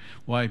incorrect.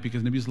 Why?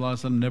 Because Nabi Sallallahu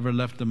Alaihi Wasallam never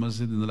left the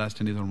masjid in the last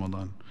 10 days of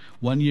Ramadan.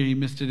 1 year he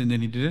missed it and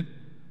then he did it,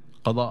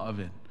 qada of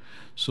it.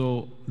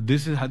 So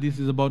this hadith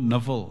is about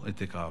nafal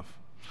i'tikaf.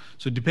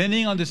 So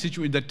depending on the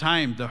situation, the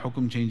time, the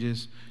hukum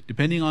changes.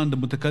 Depending on the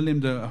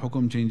mutakallim, the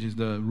hukum changes,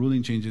 the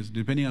ruling changes.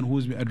 Depending on who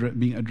is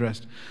being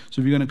addressed.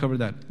 So we're going to cover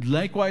that.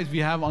 Likewise, we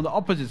have on the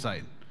opposite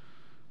side,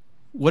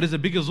 what is the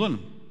biggest zulm?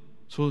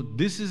 So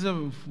this is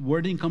a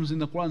wording comes in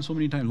the Quran so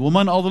many times.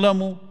 وَمَنْ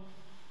أَظْلَمُ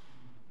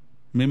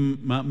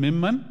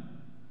مِمَّنْ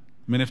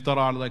مِنْ افترى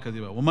على الله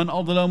كذبا ومن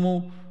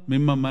أظلم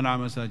ممن منع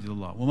مساجد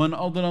الله ومن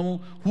أظلم.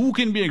 Who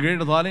can be a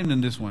greater zalim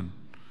than this one?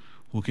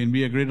 Who can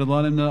be a greater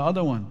zalim than the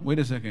other one? Wait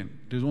a second.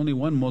 There's only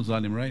one most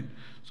zalim, right?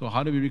 So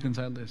how do we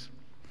reconcile this?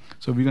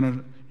 So we're going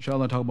to,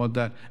 inshallah, talk about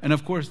that. And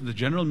of course, the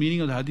general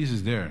meaning of the hadith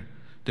is there,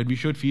 that we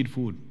should feed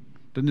food.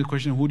 Then the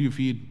question, who do you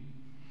feed?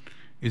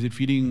 Is it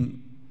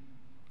feeding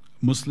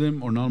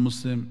Muslim or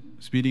non-Muslim?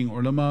 Feeding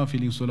ulama,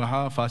 feeding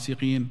sulaha,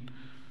 fasiqeen,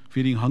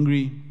 feeding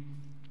hungry,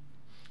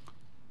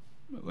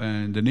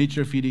 and the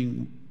nature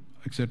feeding,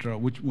 etc.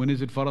 When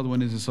is it farad,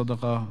 when is it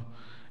sadaqah?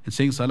 And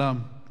saying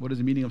salam. What is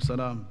the meaning of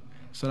salam?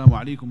 Assalamu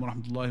alaikum wa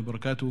rahmatullahi wa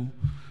barakatuh.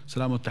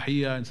 Salam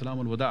al-tahiyya and salam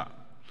al-wada'.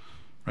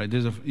 Right,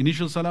 there's an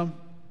initial salam.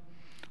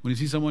 When you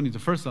see someone, it's the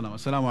first salam.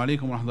 Assalamu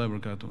alaikum wa rahmatullahi wa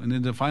barakatuh. And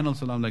then the final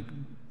salam, like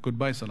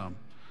goodbye salam.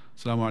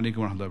 Assalamu alaikum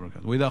wa rahmatullahi wa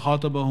barakatuh. وَإِذَا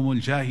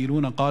خَاطَبَهُمُ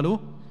الْجَاهِلُونَ قَالُوا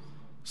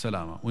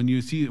salama. When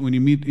you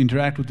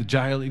interact with the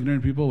jahil,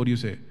 ignorant people, what do you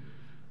say?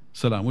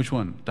 Salam. Which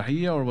one?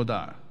 Tahiyya or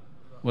wada'?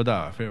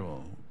 Wada',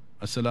 farewell.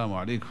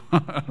 Assalamu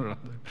alaikum.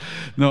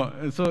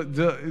 No,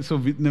 so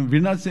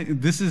we're not saying,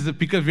 this is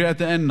because we're at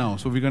the end now,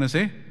 so we're going to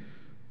say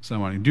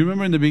Assalamu alaikum. Do you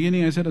remember in the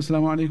beginning I said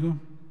Assalamu alaikum?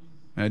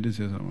 I did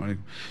say Assalamu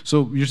alaikum.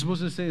 So you're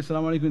supposed to say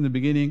Assalamu alaikum in the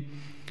beginning,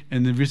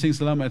 and then we're saying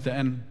Salam at the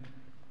end.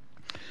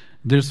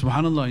 There's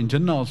subhanAllah in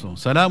Jannah also.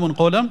 Salamun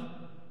qawlam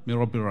min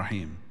Rabbir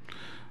Rahim.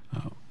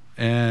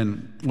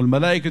 And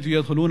وَالْمَلَائِكَةُ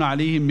يَدْخُلُونَ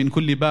عَلَيْهِمْ مِنْ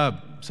كُلِّ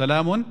بَابٍ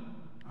سَلَامٌ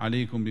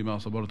عَلَيْكُمْ بِمَا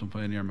صَبَرْتُمْ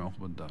فَنِعْمَ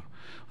عُقْبَى الدَّارِ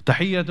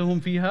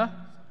تَحِيَّتُهُمْ فِيهَا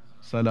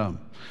salam.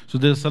 So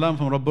there's salam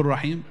from Rabbur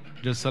Rahim,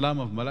 there's salam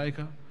of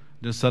Malaika,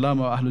 there's salam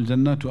of Ahlul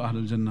Jannah to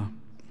Ahlul Jannah.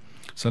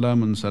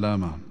 Salamun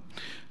salama.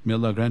 May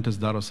Allah grant us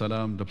Dar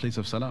salam, the place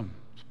of salam,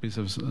 place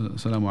of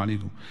salamu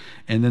alaikum.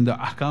 And then the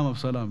ahkam of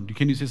salam.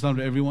 Can you say salam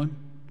to everyone?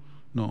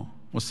 No.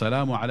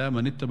 Wassalamu ala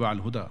man ittaba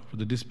al-huda. For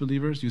the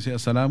disbelievers, you say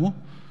assalamu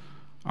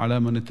ala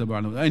man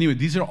ittaba al-huda. Anyway,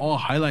 these are all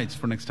highlights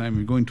for next time.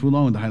 We're going too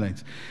long with the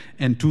highlights.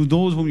 And to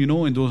those whom you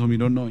know and those whom you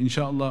don't know,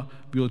 inshallah,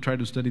 we will try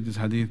to study this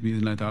hadith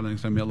bi'idhnillahi ta'ala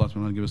next time. May Allah subhanahu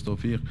wa ta'ala give us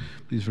tawfiq.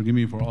 Please forgive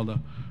me for all the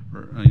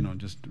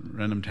just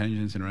random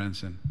tangents and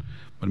rants,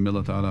 but may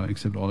Allah ta'ala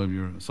accept all of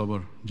your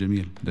sabr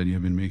jameel that you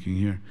have been making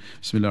here.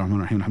 Bismillah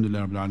ar-Rahman ar-Rahim.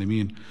 Alhamdulillah Rabbil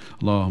Alameen.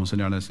 Allahumma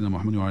salli ala Sayyidina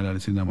Muhammad wa ala ali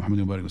Sayyidina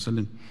Muhammad wa barik wa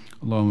sallim.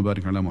 Allahumma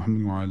barik ala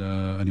Muhammad wa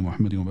ala ali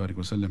Muhammad wa barik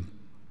wa sallim.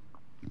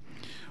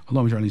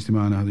 اللهم اجعل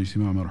اجتماعنا هذا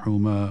اجتماعا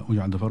مرحوما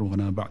واجعل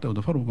تفرقنا بعده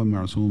تفرقا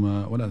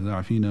معصوما ولا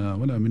تدع فينا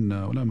ولا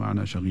منا ولا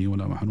معنا شقي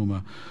ولا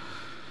محروما.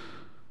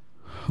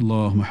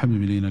 اللهم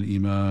حبب إلينا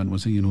الإيمان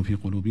وزينه في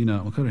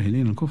قلوبنا وكره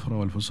إلينا الكفر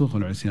والفسوق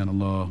والعصيان.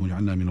 اللهم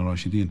اجعلنا من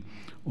الراشدين.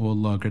 O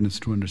Allah, grant us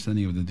true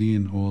understanding of the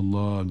deen. O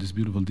Allah, this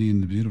beautiful deen,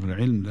 the beautiful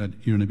ilm that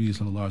your Nabi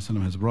sallallahu alaihi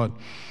wasallam has brought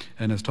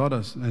and has taught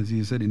us. As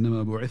he said,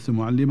 إِنَّمَا بُعِثْتُ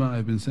مُعَلِّمًا, I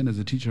have been sent as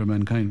a teacher of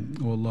mankind.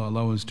 O Allah,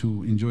 allow us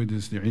to enjoy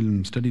this the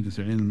ilm, study this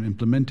ilm,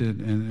 implement it,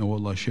 and O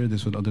Allah, share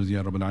this with others,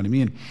 Ya Rabbil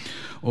Alameen.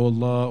 O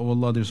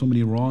Allah, there's so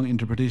many wrong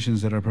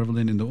interpretations that are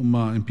prevalent in the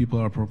ummah, and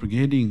people are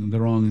propagating the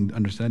wrong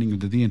understanding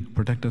of the deen.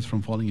 Protect us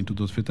from falling into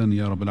those fitan,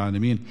 Ya Rabbil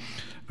Alameen.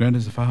 Grant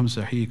us a faham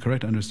sahih,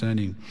 correct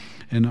understanding,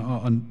 and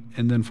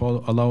then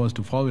allow us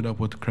to follow it up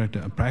with correct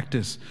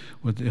practice,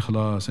 with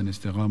ikhlas and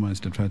istighama and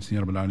steadfast,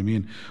 Ya Rabbil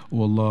Alameen.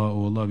 O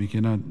Allah, we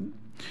cannot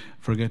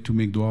forget to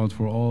make du'as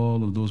for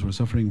all of those who are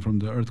suffering from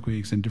the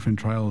earthquakes and different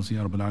trials,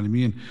 Ya Rabbil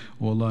Alameen.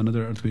 O Allah,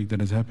 another earthquake that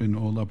has happened,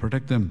 O Allah,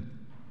 protect them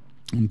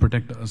and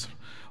protect us.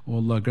 O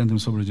Allah, grant them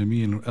sabr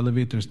jameel,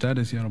 elevate their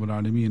status, Ya Rabbil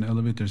Alameen,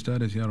 elevate their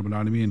status, Ya Rabbil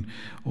Alameen.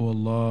 O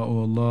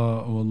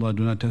Allah,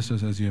 do not test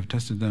us as you have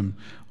tested them.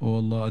 O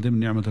Allah, adim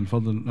ni'mat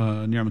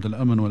al-fadl, ni'mat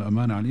al-aman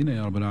wal-amana alina,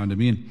 Ya Rabbil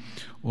Alameen.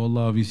 O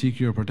Allah, we seek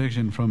your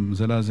protection from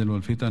zalazil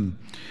wal-fitan.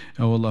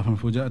 O Allah, from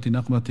fuja'ati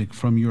naqmatik,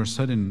 from your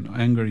sudden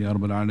anger, Ya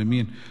Rabbil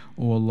Alameen.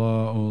 O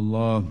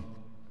Allah,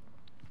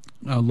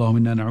 Allahumma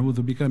inna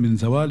na'udhu bika min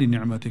zawali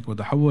ni'matik wa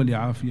tahawwali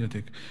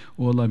afiyatik.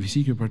 O Allah, we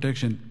seek your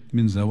protection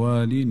min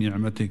zawali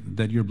ni'matik,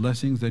 that your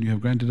blessings that you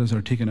have granted us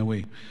are taken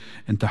away,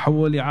 and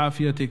tahawwali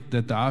afiyatik,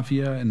 that the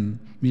afiyah, and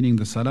meaning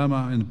the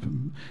salama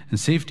and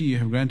safety you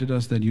have granted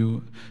us, that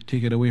you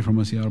take it away from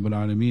us, Ya Rabbil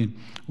Alameen.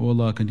 O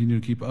Allah, continue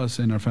to keep us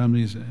and our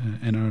families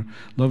and our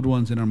loved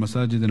ones and our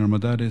masajid and our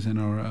madaris and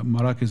our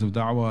marakis of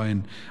da'wah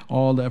and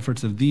all the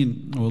efforts of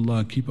deen. O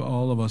Allah, keep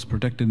all of us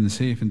protected and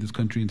safe in this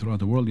country and throughout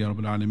the world, Ya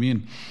Rabbil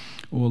Alameen.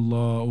 O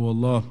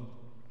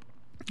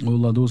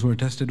Allah, those who are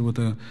tested with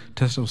a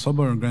test of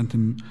sabr, grant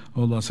them,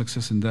 O Allah,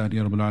 success in that,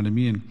 Ya Rabbil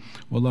Alameen.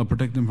 O Allah,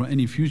 protect them from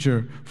any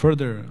future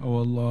further, O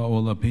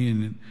Allah,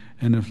 pain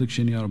and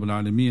affliction, Ya Rabbil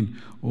Alameen.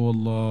 O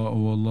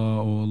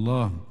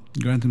Allah,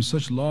 grant them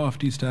such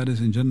lofty status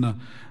in Jannah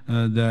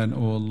that,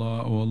 O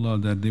Allah,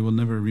 that they will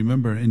never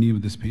remember any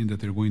of this pain that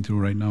they're going through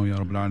right now, Ya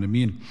Rabbil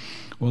Alameen.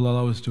 O Allah,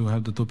 allow us to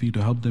have the tawfiq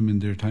to help them in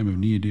their time of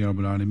need, Ya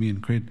Rabbil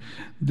Alameen. Create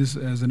this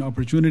as an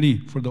opportunity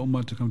for the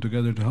ummah to come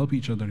together to help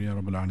each other, Ya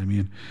Rabbil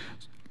Alameen.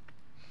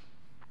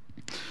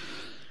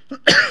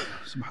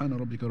 سبحان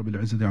ربك رب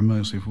العزة عما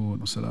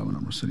يصفون وسلام على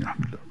المرسلين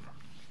الحمد لله.